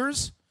 2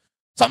 years?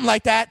 Something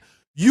like that?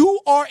 You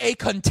are a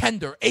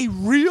contender, a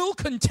real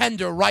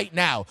contender right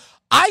now.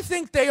 I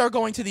think they are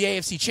going to the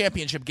AFC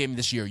Championship game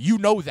this year. You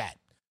know that,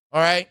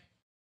 all right?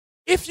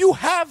 If you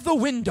have the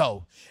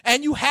window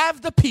and you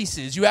have the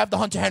pieces, you have the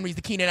Hunter Henrys,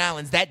 the Keenan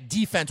Allens, that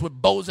defense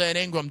with Bosa and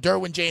Ingram,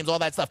 Derwin James, all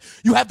that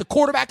stuff, you have the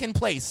quarterback in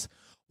place,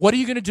 what are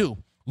you going to do?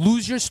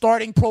 Lose your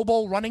starting Pro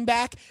Bowl running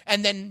back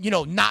and then,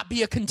 not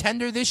be a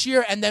contender this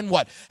year and then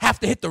what? Have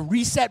to hit the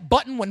reset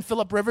button when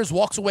Phillip Rivers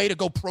walks away to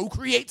go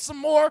procreate some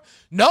more?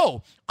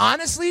 No,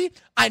 honestly,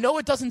 I know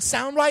it doesn't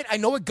sound right. I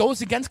know it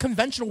goes against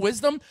conventional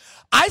wisdom.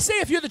 I say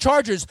if you're the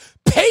Chargers,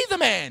 pay the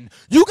man.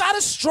 You got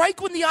to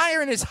strike when the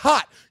iron is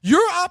hot.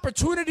 Your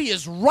opportunity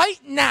is right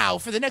now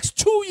for the next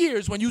 2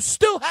 years when you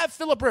still have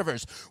Phillip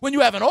Rivers, when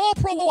you have an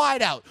all-pro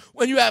wideout,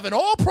 when you have an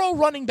all-pro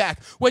running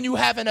back, when you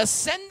have an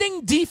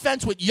ascending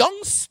defense with young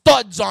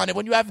studs on it,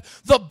 when you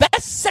have the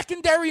best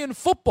secondary in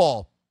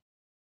football.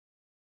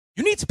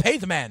 You need to pay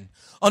the man.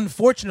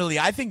 Unfortunately,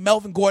 I think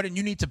Melvin Gordon,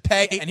 you need to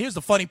pay. And here's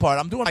the funny part.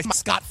 I'm doing my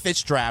Scott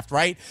Fish draft,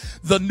 right?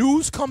 The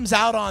news comes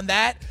out on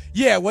that.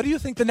 Yeah, what do you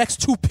think the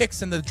next 2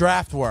 picks in the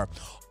draft were?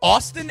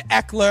 Austin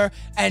Eckler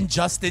and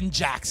Justin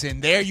Jackson.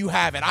 There you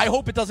have it. I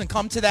hope it doesn't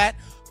come to that,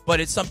 but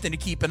it's something to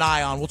keep an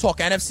eye on. We'll talk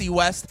NFC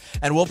West,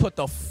 and we'll put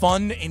the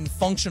fun and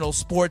functional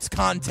sports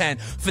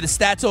content for the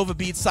Stats Over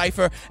Beats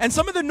Cypher. And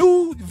some of the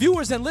new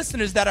viewers and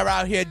listeners that are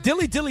out here,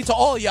 dilly to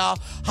all y'all.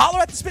 Holler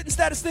at the Spittin'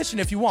 Statistician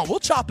if you want. We'll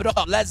chop it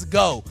up. Let's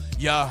go.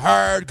 You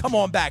heard. Come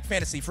on back.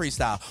 Fantasy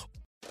Freestyle.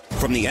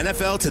 From the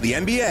NFL to the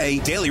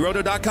NBA,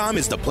 DailyRoto.com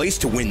is the place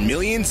to win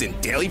millions in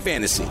daily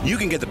fantasy. You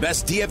can get the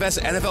best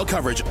DFS NFL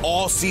coverage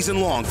all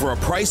season long for a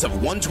price of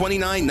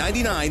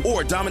 $129.99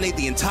 or dominate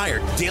the entire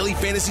daily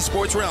fantasy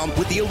sports realm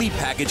with the Elite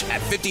Package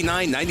at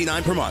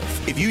 $59.99 per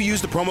month. If you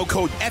use the promo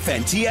code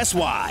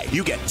FNTSY,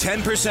 you get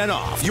 10%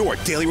 off your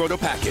Daily Roto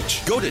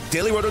package. Go to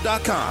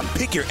DailyRoto.com,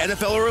 pick your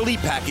NFL or Elite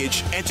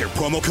Package, enter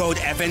promo code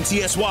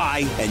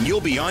FNTSY, and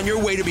you'll be on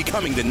your way to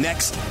becoming the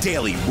next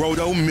Daily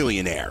Roto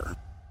millionaire.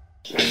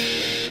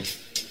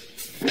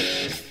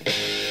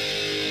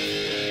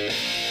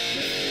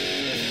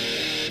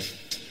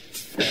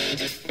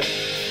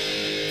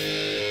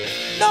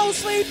 No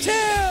sleep till.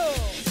 All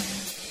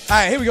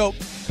right, here we go.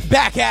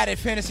 Back at it,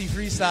 Fantasy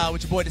Freestyle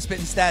with your boy, the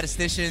Spittin'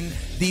 Statistician.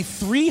 The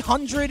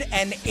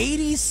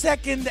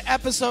 382nd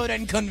episode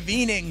and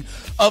convening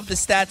of the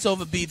Stats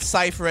Over Beats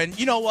Cypher. And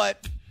you know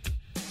what?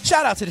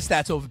 Shout out to the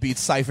Stats Over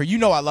Beats Cypher. You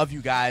know I love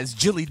you guys.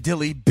 Jilly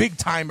Dilly, Big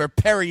Timer,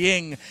 Perry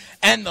Ing,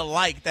 and the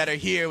like that are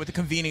here with the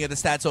convening of the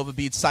Stats Over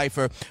Beats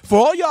Cypher. For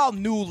all y'all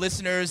new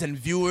listeners and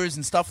viewers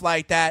and stuff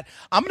like that,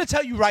 I'm going to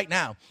tell you right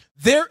now,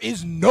 there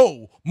is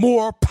no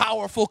more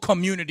powerful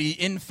community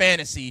in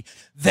fantasy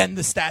than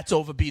the Stats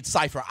Over Beats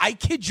Cypher. I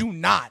kid you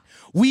not.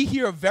 We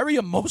hear very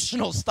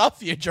emotional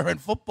stuff here during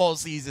football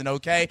season,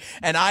 okay?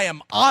 And I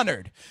am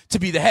honored to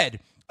be the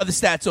head of the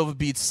Stats Over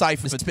Beats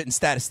Cypher, Spittin'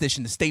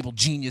 Statistician, the stable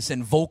genius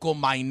and vocal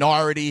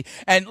minority.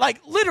 And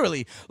like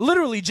literally,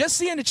 just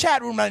seeing the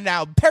chat room right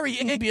now, Perry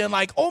Ing being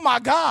like, oh my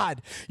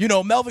God, you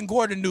know, Melvin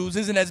Gordon news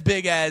isn't as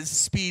big as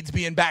Speeds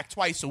being back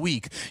twice a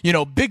week. You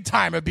know, Big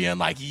Timer being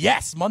like,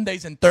 yes,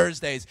 Mondays and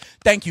Thursdays.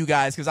 Thank you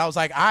guys, because I was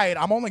like, all right,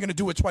 I'm only going to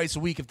do it twice a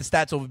week if the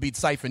Stats Over Beats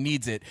Cypher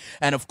needs it.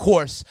 And of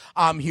course,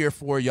 I'm here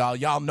for y'all.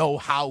 Y'all know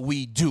how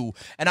we do.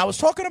 And I was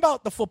talking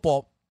about the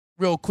football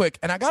real quick,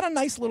 and I got a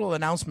nice little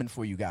announcement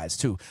for you guys,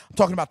 too. I'm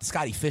talking about the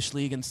Scotty Fish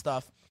League and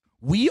stuff.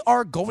 We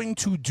are going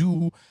to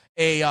do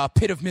a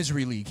Pit of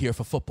Misery League here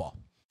for football,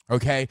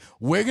 okay?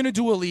 We're going to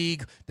do a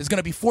league. There's going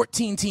to be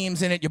 14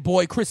 teams in it. Your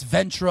boy Chris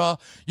Ventura,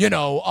 you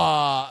know,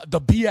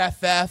 the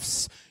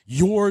BFFs,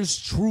 yours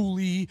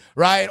truly,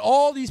 right?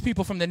 All these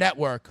people from the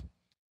network.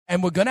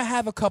 And we're going to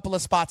have a couple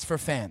of spots for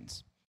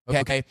fans,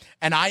 okay?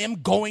 And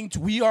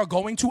we are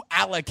going to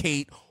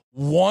allocate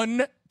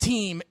one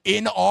team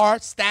in our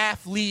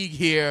staff league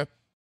here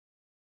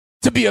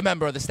to be a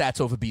member of the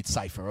Stats Over Beats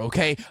Cypher,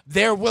 okay?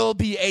 There will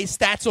be a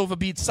Stats Over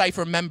Beats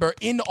Cypher member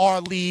in our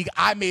league.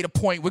 I made a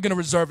point. We're going to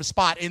reserve a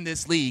spot in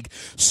this league.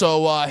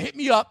 So hit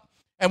me up,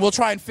 and we'll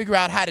try and figure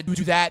out how to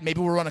do that. Maybe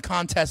we'll run a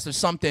contest or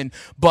something.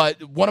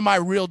 But one of my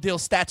real deal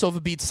Stats Over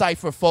Beats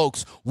Cypher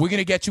folks, we're going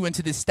to get you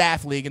into this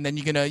staff league, and then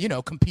you're going to, you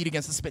know, compete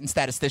against the Spittin'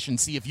 Statistician,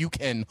 see if you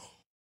can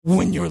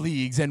win your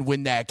leagues and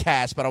win that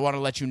cash. But I want to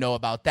let you know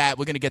about that.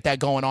 We're going to get that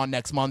going on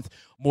next month.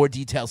 More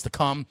details to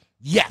come.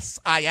 Yes,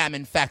 I am,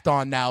 in fact,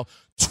 on now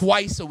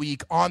twice a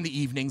week on the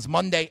evenings,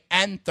 Monday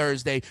and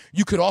Thursday.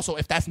 You could also,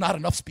 if that's not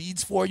enough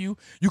speeds for you,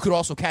 you could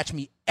also catch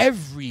me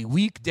every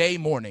weekday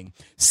morning,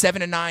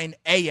 7 to 9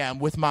 a.m.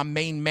 with my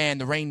main man,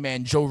 the Rain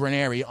Man, Joe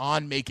Ranieri,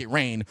 on Make It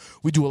Rain.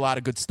 We do a lot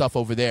of good stuff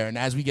over there. And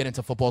as we get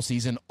into football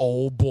season,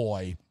 oh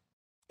boy,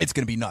 it's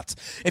going to be nuts.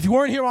 If you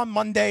weren't here on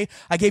Monday,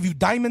 I gave you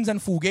diamonds and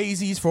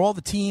fugazis for all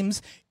the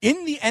teams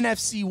in the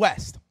NFC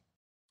West.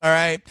 All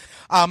right.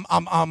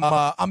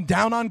 I'm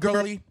down on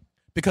Gurley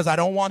because I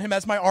don't want him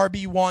as my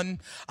RB1.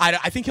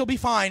 I think he'll be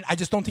fine. I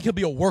just don't think he'll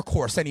be a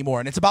workhorse anymore.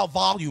 And it's about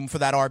volume for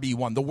that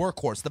RB1, the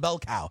workhorse, the bell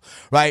cow,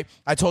 right?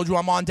 I told you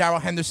I'm on Darrell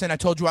Henderson. I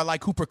told you I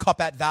like Cooper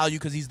Kupp at value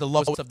because he's the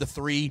lowest of the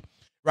three.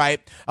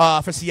 Right.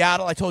 For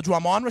Seattle, I told you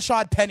I'm on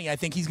Rashad Penny. I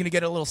think he's going to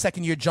get a little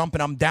second-year jump,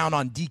 and I'm down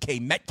on DK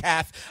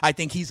Metcalf. I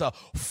think he's a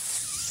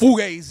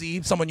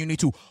fugazi, someone you need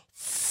to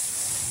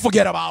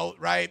forget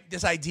about, right?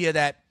 This idea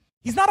that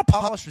he's not a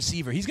polished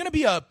receiver. He's going to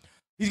be a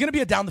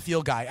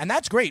down-the-field guy, and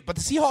that's great. But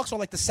the Seahawks are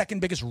like the second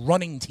biggest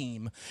running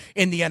team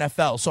in the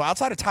NFL. So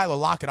outside of Tyler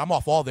Lockett, I'm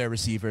off all their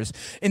receivers.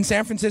 In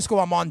San Francisco,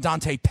 I'm on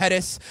Dante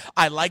Pettis.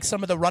 I like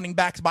some of the running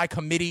backs by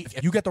committee.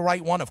 If you get the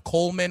right one of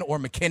Coleman or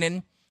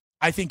McKinnon,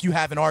 I think you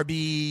have an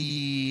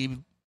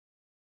RB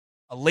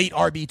a late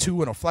RB2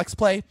 and a flex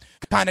play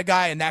kind of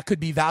guy, and that could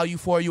be value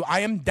for you.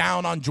 I am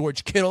down on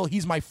George Kittle.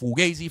 He's my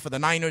fugazi for the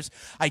Niners.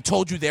 I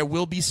told you there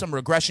will be some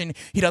regression.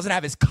 He doesn't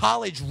have his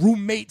college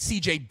roommate,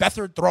 C.J.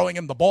 Beathard, throwing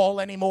him the ball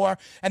anymore,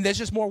 and there's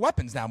just more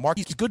weapons now.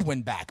 Marquise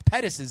Goodwin back.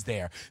 Pettis is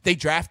there. They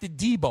drafted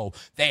Debo.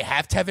 They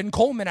have Tevin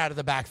Coleman out of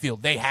the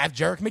backfield. They have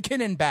Jerick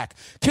McKinnon back.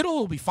 Kittle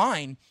will be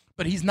fine,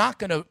 but he's not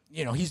going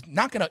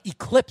to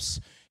eclipse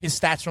his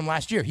stats from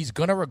last year. He's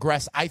going to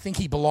regress. I think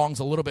he belongs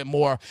a little bit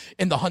more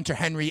in the Hunter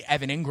Henry,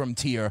 Evan Ingram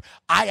tier.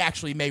 I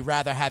actually may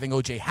rather having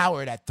O.J.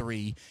 Howard at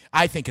 3.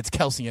 I think it's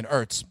Kelsey and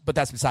Ertz, but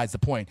that's besides the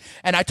point.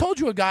 And I told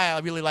you a guy I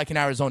really like in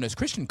Arizona is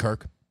Christian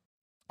Kirk.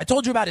 I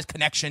told you about his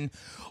connection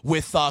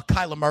with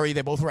Kyler Murray.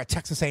 They both were at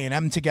Texas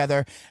A&M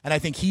together, and I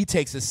think he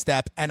takes a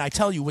step. And I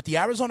tell you, with the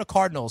Arizona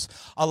Cardinals,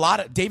 a lot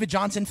of David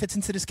Johnson fits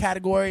into this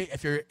category.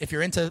 If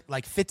you're into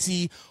like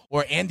Fitzy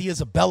or Andy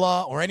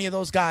Isabella or any of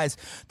those guys,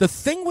 the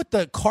thing with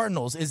the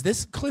Cardinals is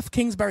this Cliff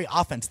Kingsbury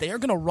offense. They are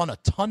going to run a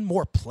ton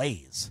more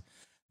plays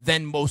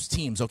than most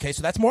teams. Okay,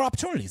 so that's more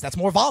opportunities. That's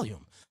more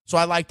volume. So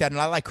I like that, and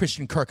I like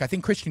Christian Kirk. I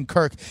think Christian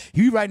Kirk,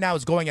 he right now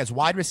is going as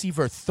wide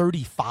receiver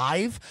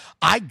 35.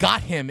 I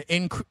got him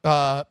in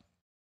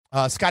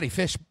Scotty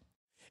Fish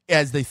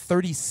as the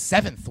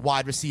 37th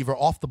wide receiver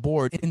off the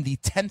board in the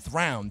 10th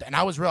round, and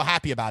I was real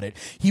happy about it.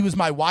 He was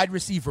my wide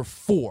receiver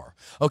 4.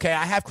 Okay,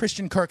 I have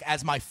Christian Kirk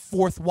as my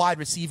 4th wide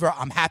receiver.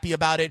 I'm happy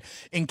about it.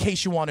 In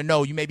case you want to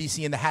know, you may be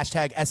seeing the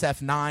hashtag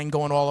SF9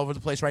 going all over the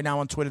place right now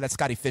on Twitter. That's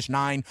Scotty Fish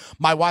 9.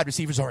 My wide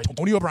receivers are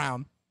Antonio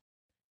Brown,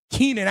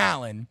 Keenan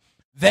Allen,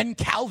 then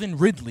Calvin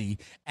Ridley,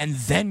 and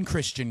then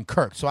Christian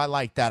Kirk. So I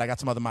like that. I got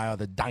some of my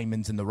other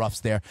diamonds in the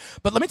roughs there.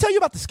 But let me tell you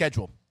about the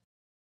schedule.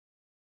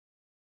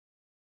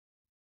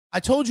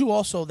 I told you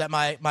also that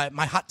my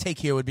hot take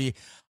here would be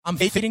I'm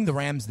fading the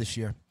Rams this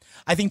year.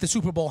 I think the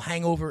Super Bowl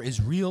hangover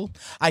is real.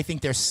 I think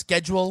their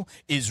schedule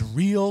is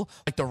real.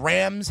 Like the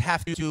Rams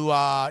have to,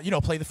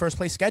 play the first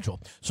place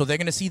schedule. So they're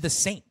going to see the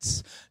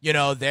Saints.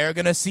 They're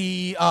going to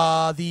see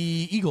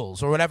the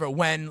Eagles or whatever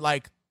when,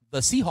 like, the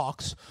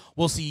Seahawks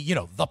will see,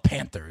 the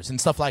Panthers and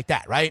stuff like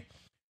that, right?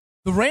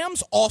 The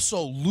Rams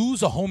also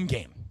lose a home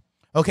game,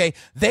 okay?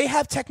 They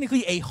have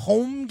technically a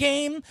home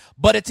game,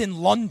 but it's in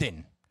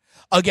London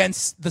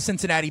against the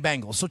Cincinnati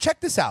Bengals. So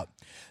check this out.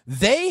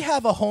 They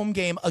have a home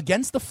game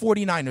against the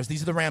 49ers.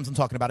 These are the Rams I'm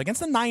talking about,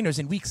 against the Niners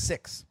in week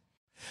 6.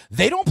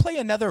 They don't play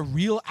another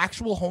real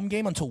actual home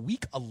game until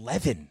week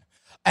 11.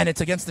 And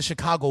it's against the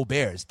Chicago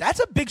Bears. That's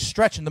a big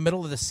stretch in the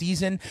middle of the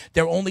season.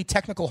 Their only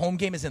technical home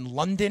game is in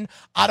London.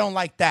 I don't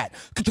like that.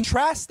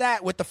 Contrast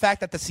that with the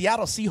fact that the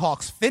Seattle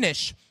Seahawks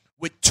finish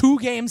with 2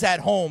 games at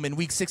home in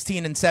week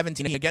 16 and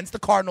 17 against the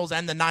Cardinals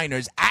and the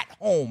Niners at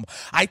home.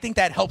 I think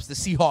that helps the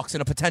Seahawks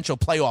in a potential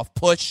playoff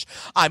push.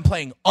 I'm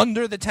playing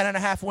under the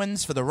 10.5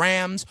 wins for the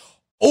Rams,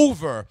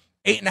 over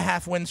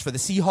 8.5 wins for the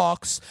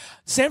Seahawks.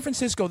 San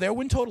Francisco, their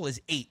win total is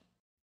 8.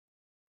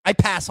 I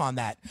pass on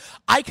that.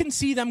 I can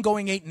see them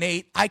going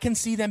 8-8. I can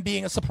see them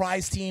being a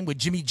surprise team with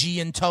Jimmy G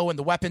in tow and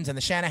the weapons and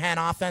the Shanahan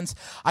offense.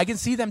 I can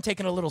see them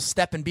taking a little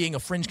step and being a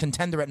fringe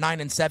contender at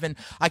 9-7.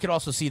 I could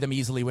also see them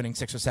easily winning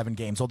 6 or 7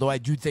 games, although I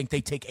do think they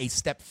take a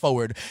step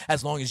forward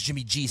as long as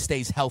Jimmy G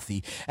stays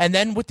healthy. And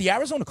then with the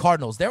Arizona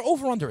Cardinals, their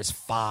over-under is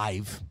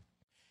 5.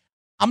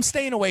 I'm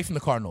staying away from the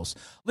Cardinals.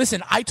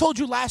 Listen, I told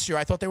you last year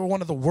I thought they were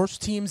one of the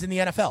worst teams in the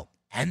NFL,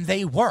 and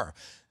they were.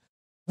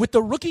 With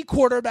the rookie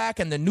quarterback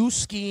and the new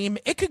scheme,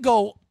 it can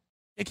go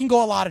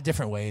a lot of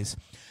different ways.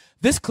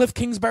 This Cliff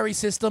Kingsbury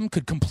system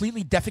could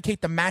completely defecate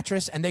the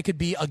mattress, and they could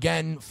be,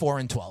 again,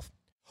 4-12.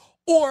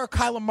 Or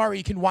Kyler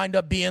Murray can wind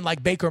up being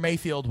like Baker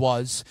Mayfield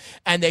was,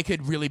 and they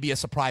could really be a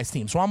surprise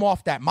team. So I'm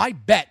off that. My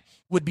bet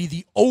would be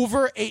the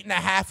over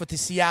 8.5 with the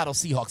Seattle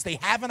Seahawks. They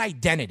have an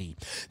identity.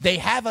 They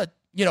have a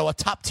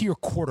top-tier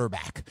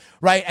quarterback,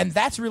 right? And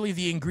that's really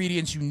the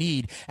ingredients you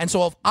need. And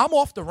so if I'm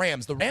off the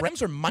Rams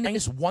are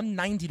minus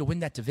 190 to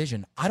win that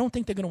division. I don't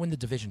think they're going to win the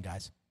division,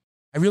 guys.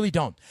 I really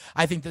don't.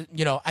 I think that,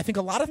 I think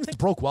a lot of things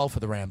broke well for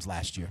the Rams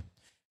last year.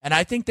 And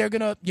I think they're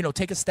going to,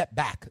 take a step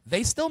back.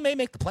 They still may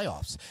make the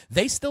playoffs.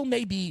 They still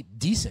may be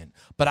decent,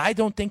 but I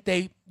don't think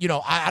they,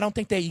 I don't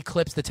think they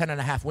eclipse the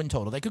 10.5 win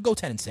total. They could go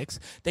 10-6.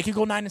 They could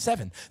go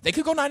 9-7. They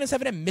could go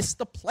 9-7 and miss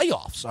the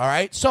playoffs, all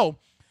right? So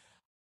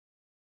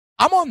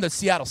I'm on the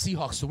Seattle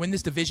Seahawks to win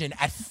this division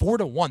at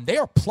 4-1. They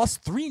are plus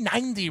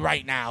 390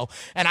 right now,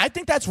 and I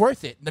think that's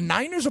worth it. The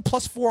Niners are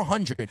plus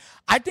 400.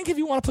 I think if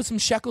you want to put some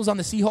shekels on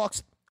the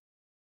Seahawks,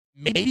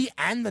 maybe,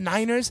 and the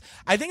Niners,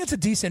 I think it's a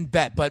decent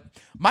bet, but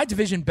my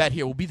division bet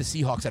here will be the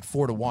Seahawks at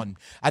 4-1.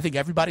 I think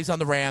everybody's on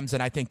the Rams,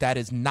 and I think that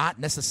is not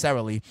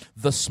necessarily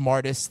the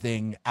smartest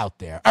thing out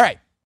there. All right.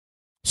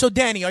 So,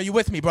 Danny, are you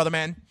with me, brother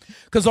man?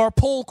 Because our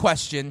poll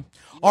question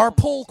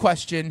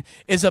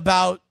is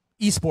about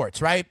esports,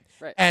 right?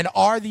 Right. And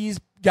are these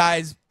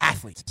guys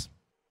athletes?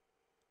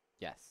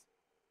 Yes.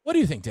 What do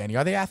you think, Danny?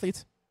 Are they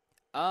athletes?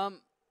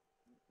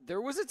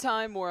 There was a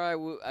time where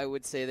I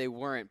would say they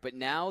weren't, but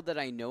now that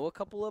I know a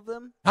couple of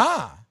them,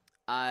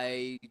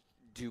 I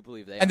do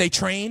believe they are. And they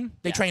train?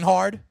 They train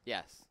hard?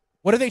 Yes.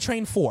 What do they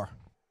train for?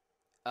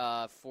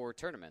 for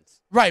tournaments.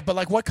 Right, but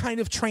like what kind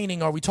of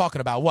training are we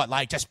talking about? What,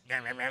 like just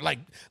like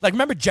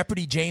remember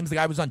Jeopardy James, the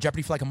guy who was on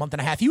Jeopardy for like a month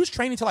and a half? He was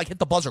training to like hit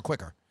the buzzer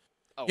quicker.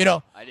 Oh, you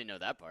know? I didn't know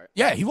that part.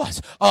 Yeah, he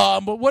was.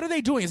 But what are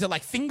they doing? Is it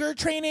like finger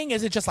training?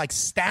 Is it just like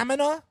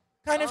stamina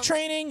kind of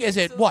training? Is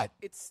it what?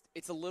 It's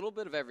a little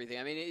bit of everything.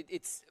 I mean,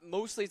 it's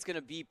mostly it's going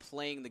to be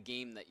playing the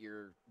game that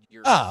you're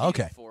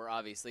okay. for,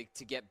 obviously,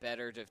 to get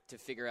better, to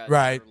figure out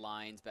better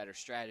lines, better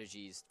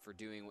strategies for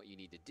doing what you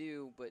need to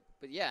do. But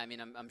yeah, I mean,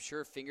 I'm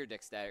sure finger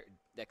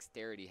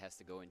dexterity has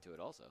to go into it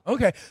also.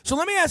 Okay, so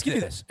let me ask you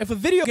this: if a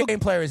video game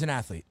player is an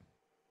athlete,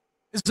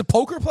 is a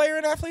poker player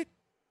an athlete?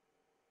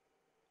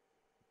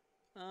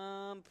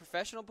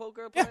 Professional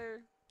poker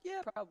player?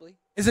 Yeah, probably.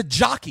 Is a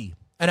jockey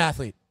an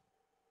athlete?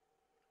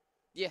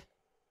 Yeah.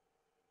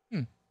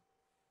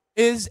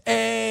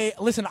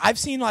 Listen, I've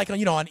seen like, on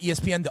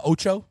ESPN, the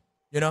Ocho,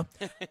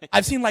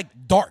 I've seen like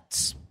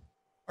darts.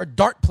 Are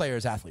dart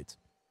players athletes?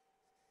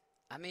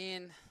 I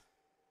mean.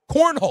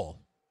 Cornhole.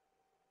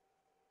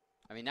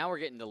 I mean, now we're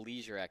getting to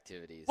leisure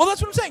activities. Well,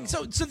 that's what I'm saying.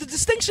 So the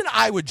distinction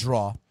I would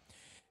draw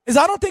is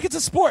I don't think it's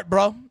a sport,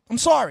 bro. I'm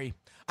sorry.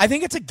 I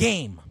think it's a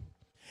game.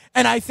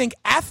 And I think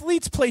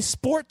athletes play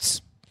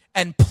sports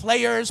and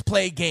players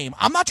play game.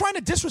 I'm not trying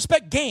to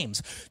disrespect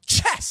games.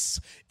 Chess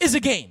is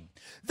a game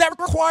that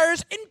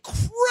requires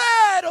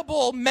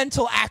incredible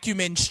mental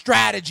acumen,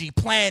 strategy,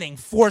 planning,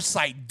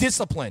 foresight,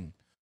 discipline.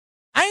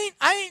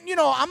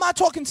 I'm not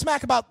talking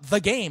smack about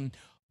the game,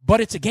 but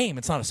it's a game.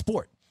 It's not a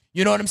sport.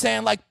 You know what I'm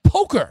saying? Like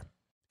poker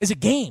is a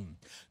game.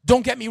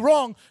 Don't get me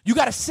wrong. You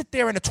got to sit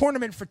there in a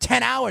tournament for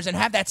 10 hours and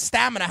have that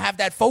stamina, have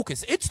that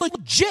focus. It's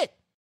legit.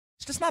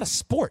 It's just not a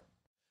sport.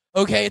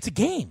 Okay, it's a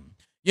game,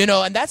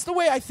 and that's the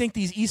way I think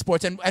these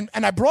esports, and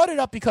I brought it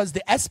up because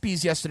the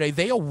ESPYs yesterday,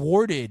 they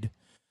awarded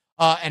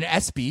an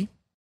ESPY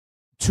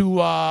to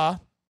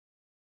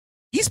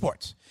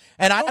esports,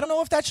 and I don't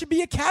know if that should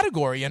be a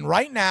category, and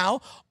right now,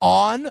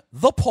 on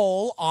the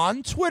poll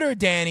on Twitter,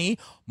 Danny,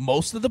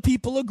 most of the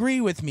people agree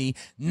with me.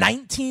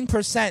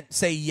 19%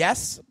 say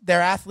yes,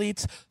 they're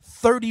athletes,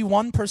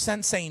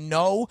 31% say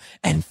no,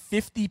 and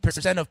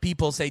 50% of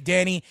people say,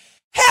 Danny,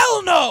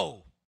 hell no!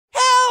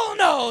 Hell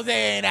no,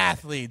 they ain't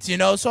athletes,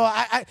 So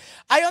I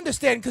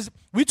understand, because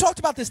we talked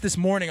about this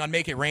morning on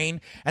Make It Rain,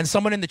 and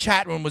someone in the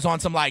chat room was on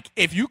some like,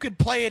 if you could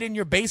play it in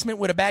your basement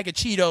with a bag of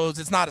Cheetos,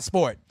 it's not a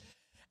sport.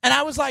 And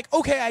I was like,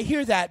 okay, I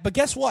hear that, but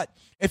guess what?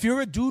 If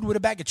you're a dude with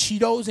a bag of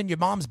Cheetos in your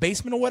mom's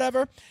basement or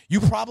whatever, you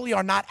probably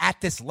are not at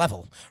this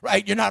level,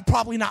 right? You're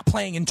probably not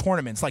playing in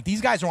tournaments. Like,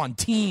 these guys are on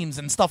teams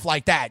and stuff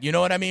like that. You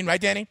know what I mean? Right,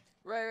 Danny?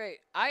 Right.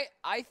 I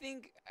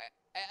think,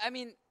 I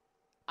mean,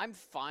 I'm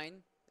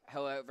fine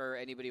however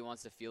anybody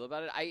wants to feel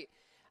about it.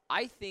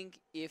 I think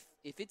if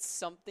it's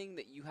something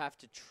that you have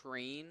to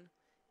train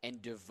and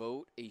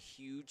devote a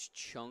huge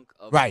chunk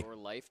of your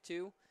life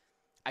to,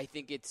 I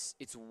think it's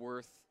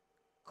worth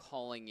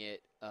calling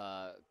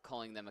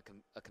them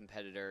a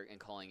competitor and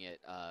calling it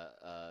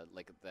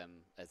like them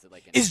as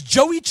like an Is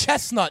Joey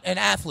Chestnut an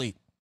athlete?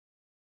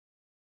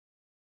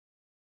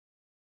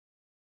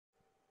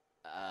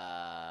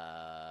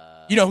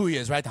 You know who he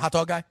is, right? The hot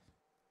dog guy?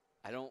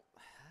 I don't.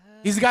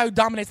 He's the guy who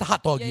dominates the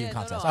hot dog eating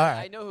contest. No, all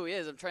right. I know who he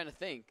is. I'm trying to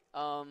think.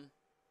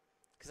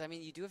 Because, I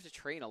mean, you do have to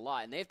train a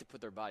lot, and they have to put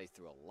their bodies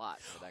through a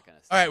lot for that kind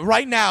of stuff. All right,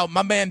 right now,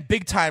 my man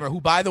Big Timer,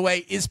 who, by the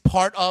way, is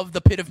part of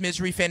the Pit of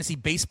Misery Fantasy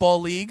Baseball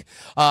League.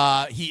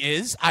 He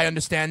is. I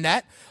understand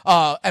that.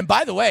 And,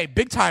 by the way,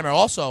 Big Timer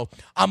also,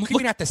 I'm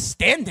looking at the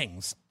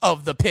standings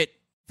of the Pit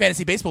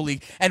Fantasy Baseball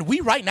League, and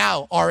we right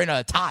now are in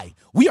a tie.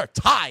 We are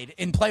tied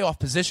in playoff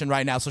position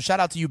right now, so shout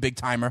out to you, Big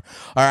Timer.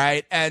 All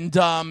right,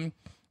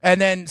 and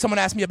then someone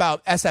asked me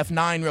about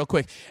SF9 real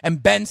quick,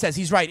 and Ben says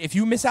he's right. If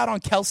you miss out on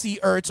Kelsey,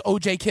 Ertz,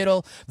 O.J.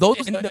 Kittle,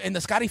 those in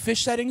the Scotty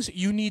Fish settings,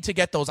 you need to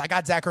get those. I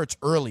got Zach Ertz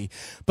early.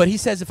 But he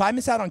says if I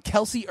miss out on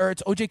Kelsey,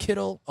 Ertz, O.J.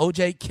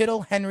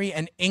 Kittle, Henry,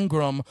 and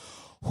Ingram,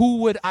 who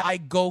would I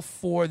go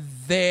for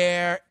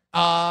there?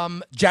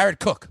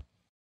 Jared Cook.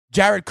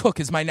 Jared Cook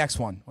is my next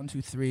one. 1,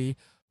 2, 3,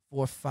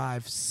 4,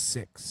 5,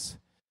 6.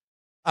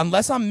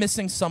 Unless I'm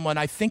missing someone,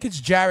 I think it's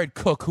Jared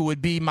Cook who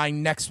would be my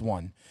next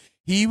one.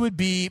 He would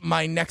be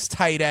my next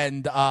tight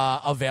end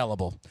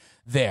available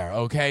there,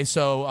 okay?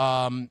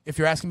 So if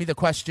you're asking me the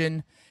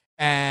question,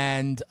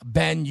 and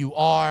Ben, you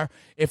are,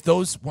 if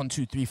those 1,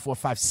 2, 3, 4,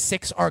 5,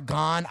 6 are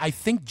gone, I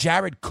think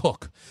Jared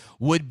Cook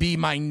would be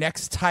my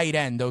next tight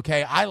end,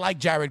 okay? I like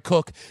Jared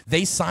Cook.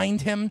 They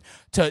signed him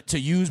to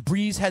use.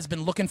 Breeze has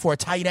been looking for a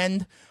tight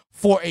end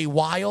for a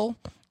while,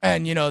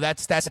 and,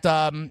 that's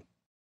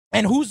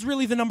and who's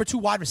really the number 2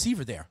 wide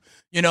receiver there?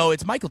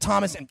 It's Michael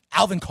Thomas and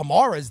Alvin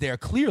Kamara is there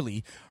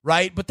clearly,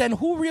 right? But then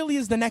who really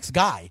is the next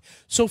guy?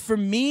 So for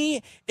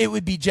me, it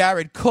would be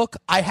Jared Cook.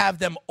 I have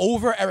them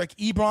over Eric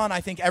Ebron. I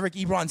think Eric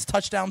Ebron's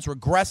touchdowns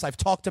regress. I've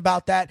talked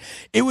about that.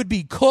 It would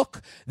be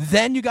Cook.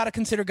 Then you got to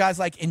consider guys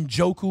like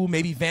Njoku,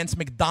 maybe Vance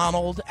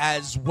McDonald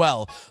as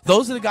well.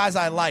 Those are the guys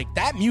I like.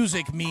 That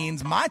music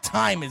means my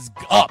time is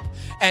up.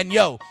 And,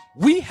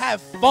 we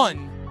have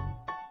fun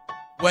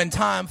when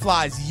time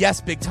flies. Yes,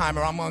 Big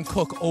Timer, I'm on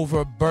Cook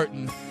over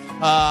Burton.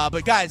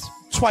 But guys,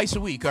 twice a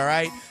week, all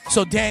right?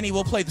 So Danny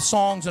will play the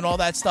songs and all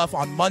that stuff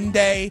on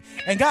Monday.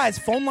 And guys,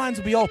 phone lines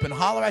will be open.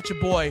 Holler at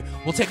your boy.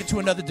 We'll take it to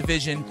another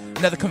division,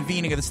 another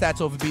convening of the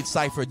Stats Over Beats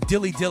Cypher.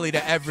 Dilly Dilly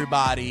to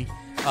everybody.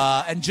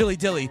 And Jilly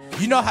Dilly,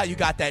 you know how you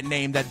got that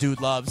name that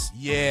dude loves.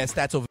 Yeah,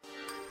 Stats Over.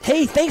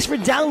 Hey, thanks for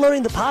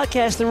downloading the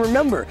podcast, and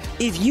remember,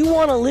 if you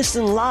want to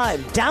listen live,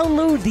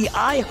 download the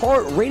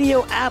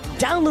iHeartRadio app,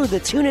 download the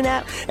TuneIn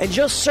app, and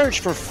just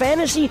search for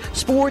Fantasy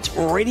Sports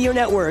Radio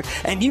Network,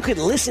 and you can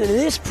listen to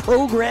this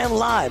program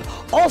live.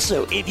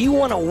 Also, if you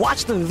want to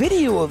watch the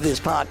video of this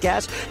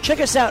podcast, check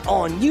us out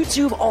on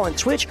YouTube, on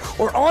Twitch,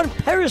 or on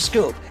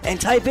Periscope,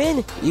 and type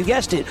in, you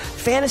guessed it,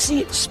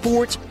 Fantasy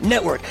Sports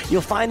Network.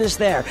 You'll find us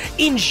there.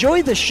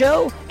 Enjoy the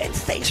show, and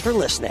thanks for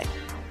listening.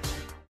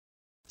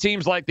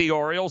 Teams like the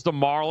Orioles, the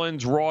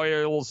Marlins,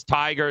 Royals,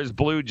 Tigers,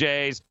 Blue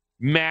Jays,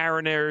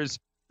 Mariners,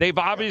 they've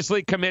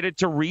obviously committed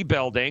to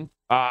rebuilding,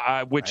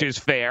 which is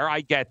fair.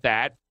 I get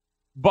that.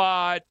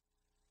 But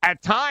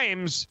at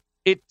times,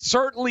 it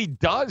certainly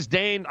does,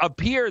 Dane,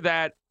 appear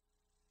that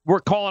we're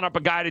calling up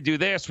a guy to do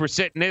this, we're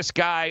sitting this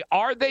guy.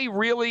 Are they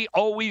really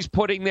always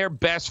putting their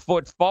best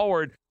foot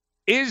forward?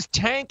 Is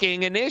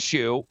tanking an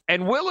issue,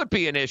 and will it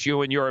be an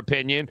issue, in your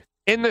opinion,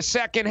 in the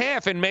second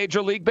half in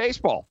Major League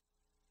Baseball?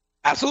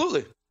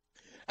 Absolutely.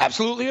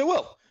 Absolutely it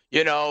will.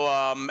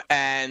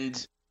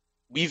 And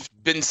we've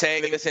been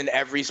saying this in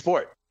every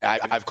sport.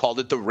 I've called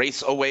it the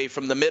race away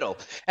from the middle.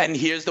 And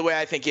here's the way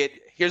I think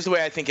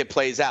it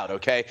plays out,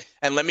 okay?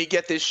 And let me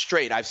get this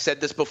straight. I've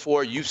said this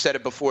before. You've said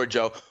it before,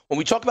 Joe. When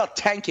we talk about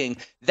tanking,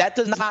 that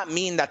does not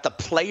mean that the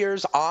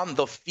players on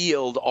the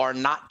field are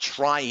not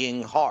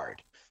trying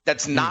hard.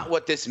 That's not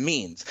what this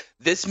means.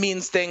 This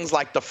means things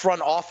like the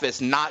front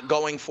office not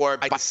going for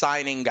it by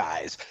signing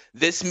guys.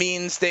 This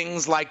means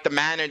things like the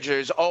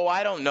managers,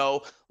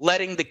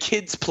 letting the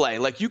kids play.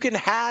 Like, you can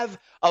have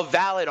a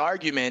valid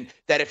argument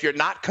that if you're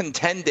not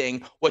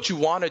contending, what you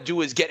want to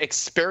do is get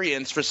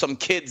experience for some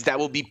kids that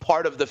will be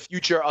part of the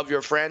future of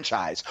your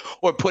franchise,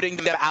 or putting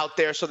them out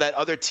there so that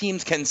other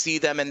teams can see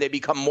them and they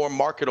become more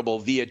marketable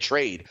via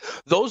trade.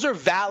 Those are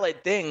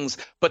valid things,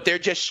 but they're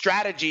just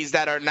strategies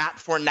that are not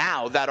for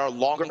now, that are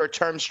longer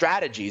term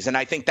strategies. And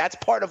I think that's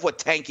part of what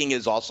tanking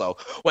is also.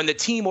 When the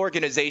team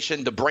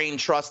organization, the brain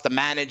trust, the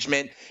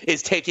management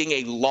is taking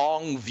a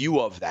long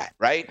view of that,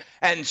 right?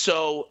 And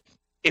so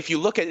if you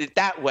look at it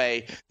that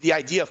way, the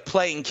idea of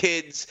playing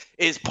kids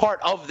is part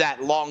of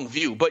that long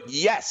view. But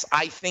yes,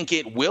 I think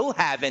it will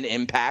have an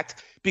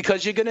impact,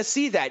 because you're going to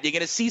see that. You're going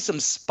to see some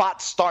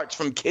spot starts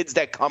from kids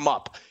that come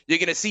up. You're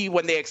going to see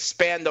when they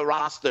expand the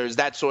rosters,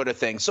 that sort of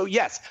thing. So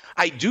yes,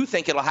 I do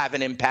think it'll have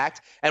an impact.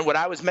 And what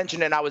I was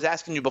mentioning, I was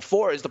asking you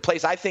before, is the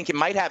place I think it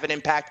might have an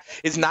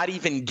impact is not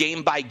even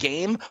game by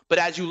game, but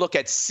as you look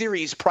at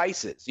series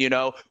prices.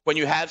 When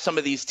you have some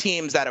of these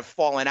teams that have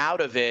fallen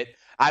out of it,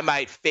 I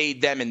might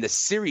fade them in the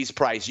series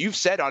price. You've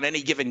said on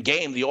any given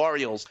game, the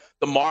Orioles,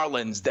 the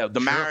Marlins, the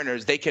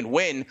Mariners, they can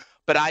win.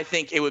 But I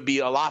think it would be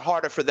a lot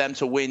harder for them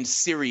to win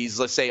series,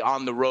 let's say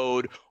on the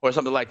road or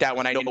something like that,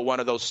 when I know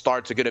one of those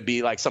starts are going to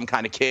be like some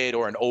kind of kid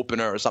or an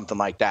opener or something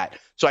like that.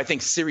 So I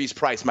think series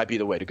price might be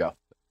the way to go.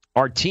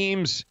 Are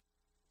teams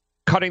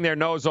cutting their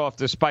nose off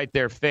to spite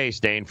their face,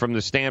 Dane, from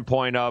the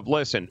standpoint of,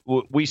 listen,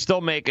 we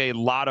still make a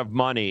lot of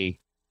money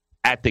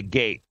at the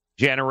gate,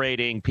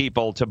 generating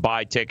people to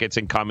buy tickets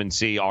and come and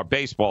see our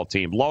baseball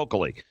team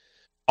locally.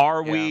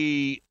 Are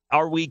we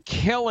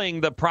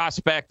killing the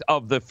prospect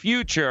of the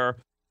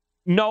future,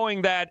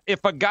 knowing that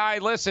if a guy,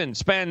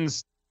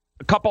 spends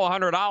a couple of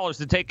 $100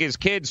 to take his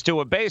kids to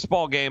a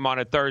baseball game on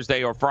a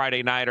Thursday or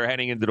Friday night or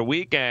heading into the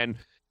weekend,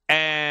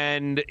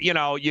 and,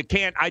 you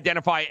can't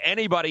identify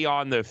anybody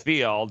on the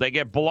field, they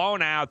get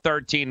blown out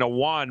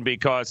 13-1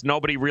 because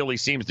nobody really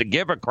seems to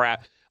give a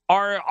crap.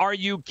 Are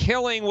you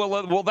killing?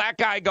 Will that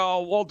guy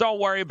go, well, don't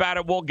worry about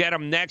it, we'll get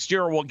him next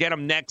year, or we'll get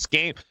him next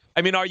game?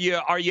 I mean, are you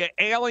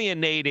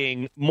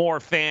alienating more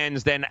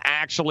fans than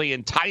actually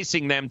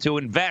enticing them to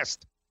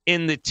invest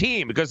in the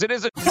team? Because it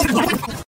is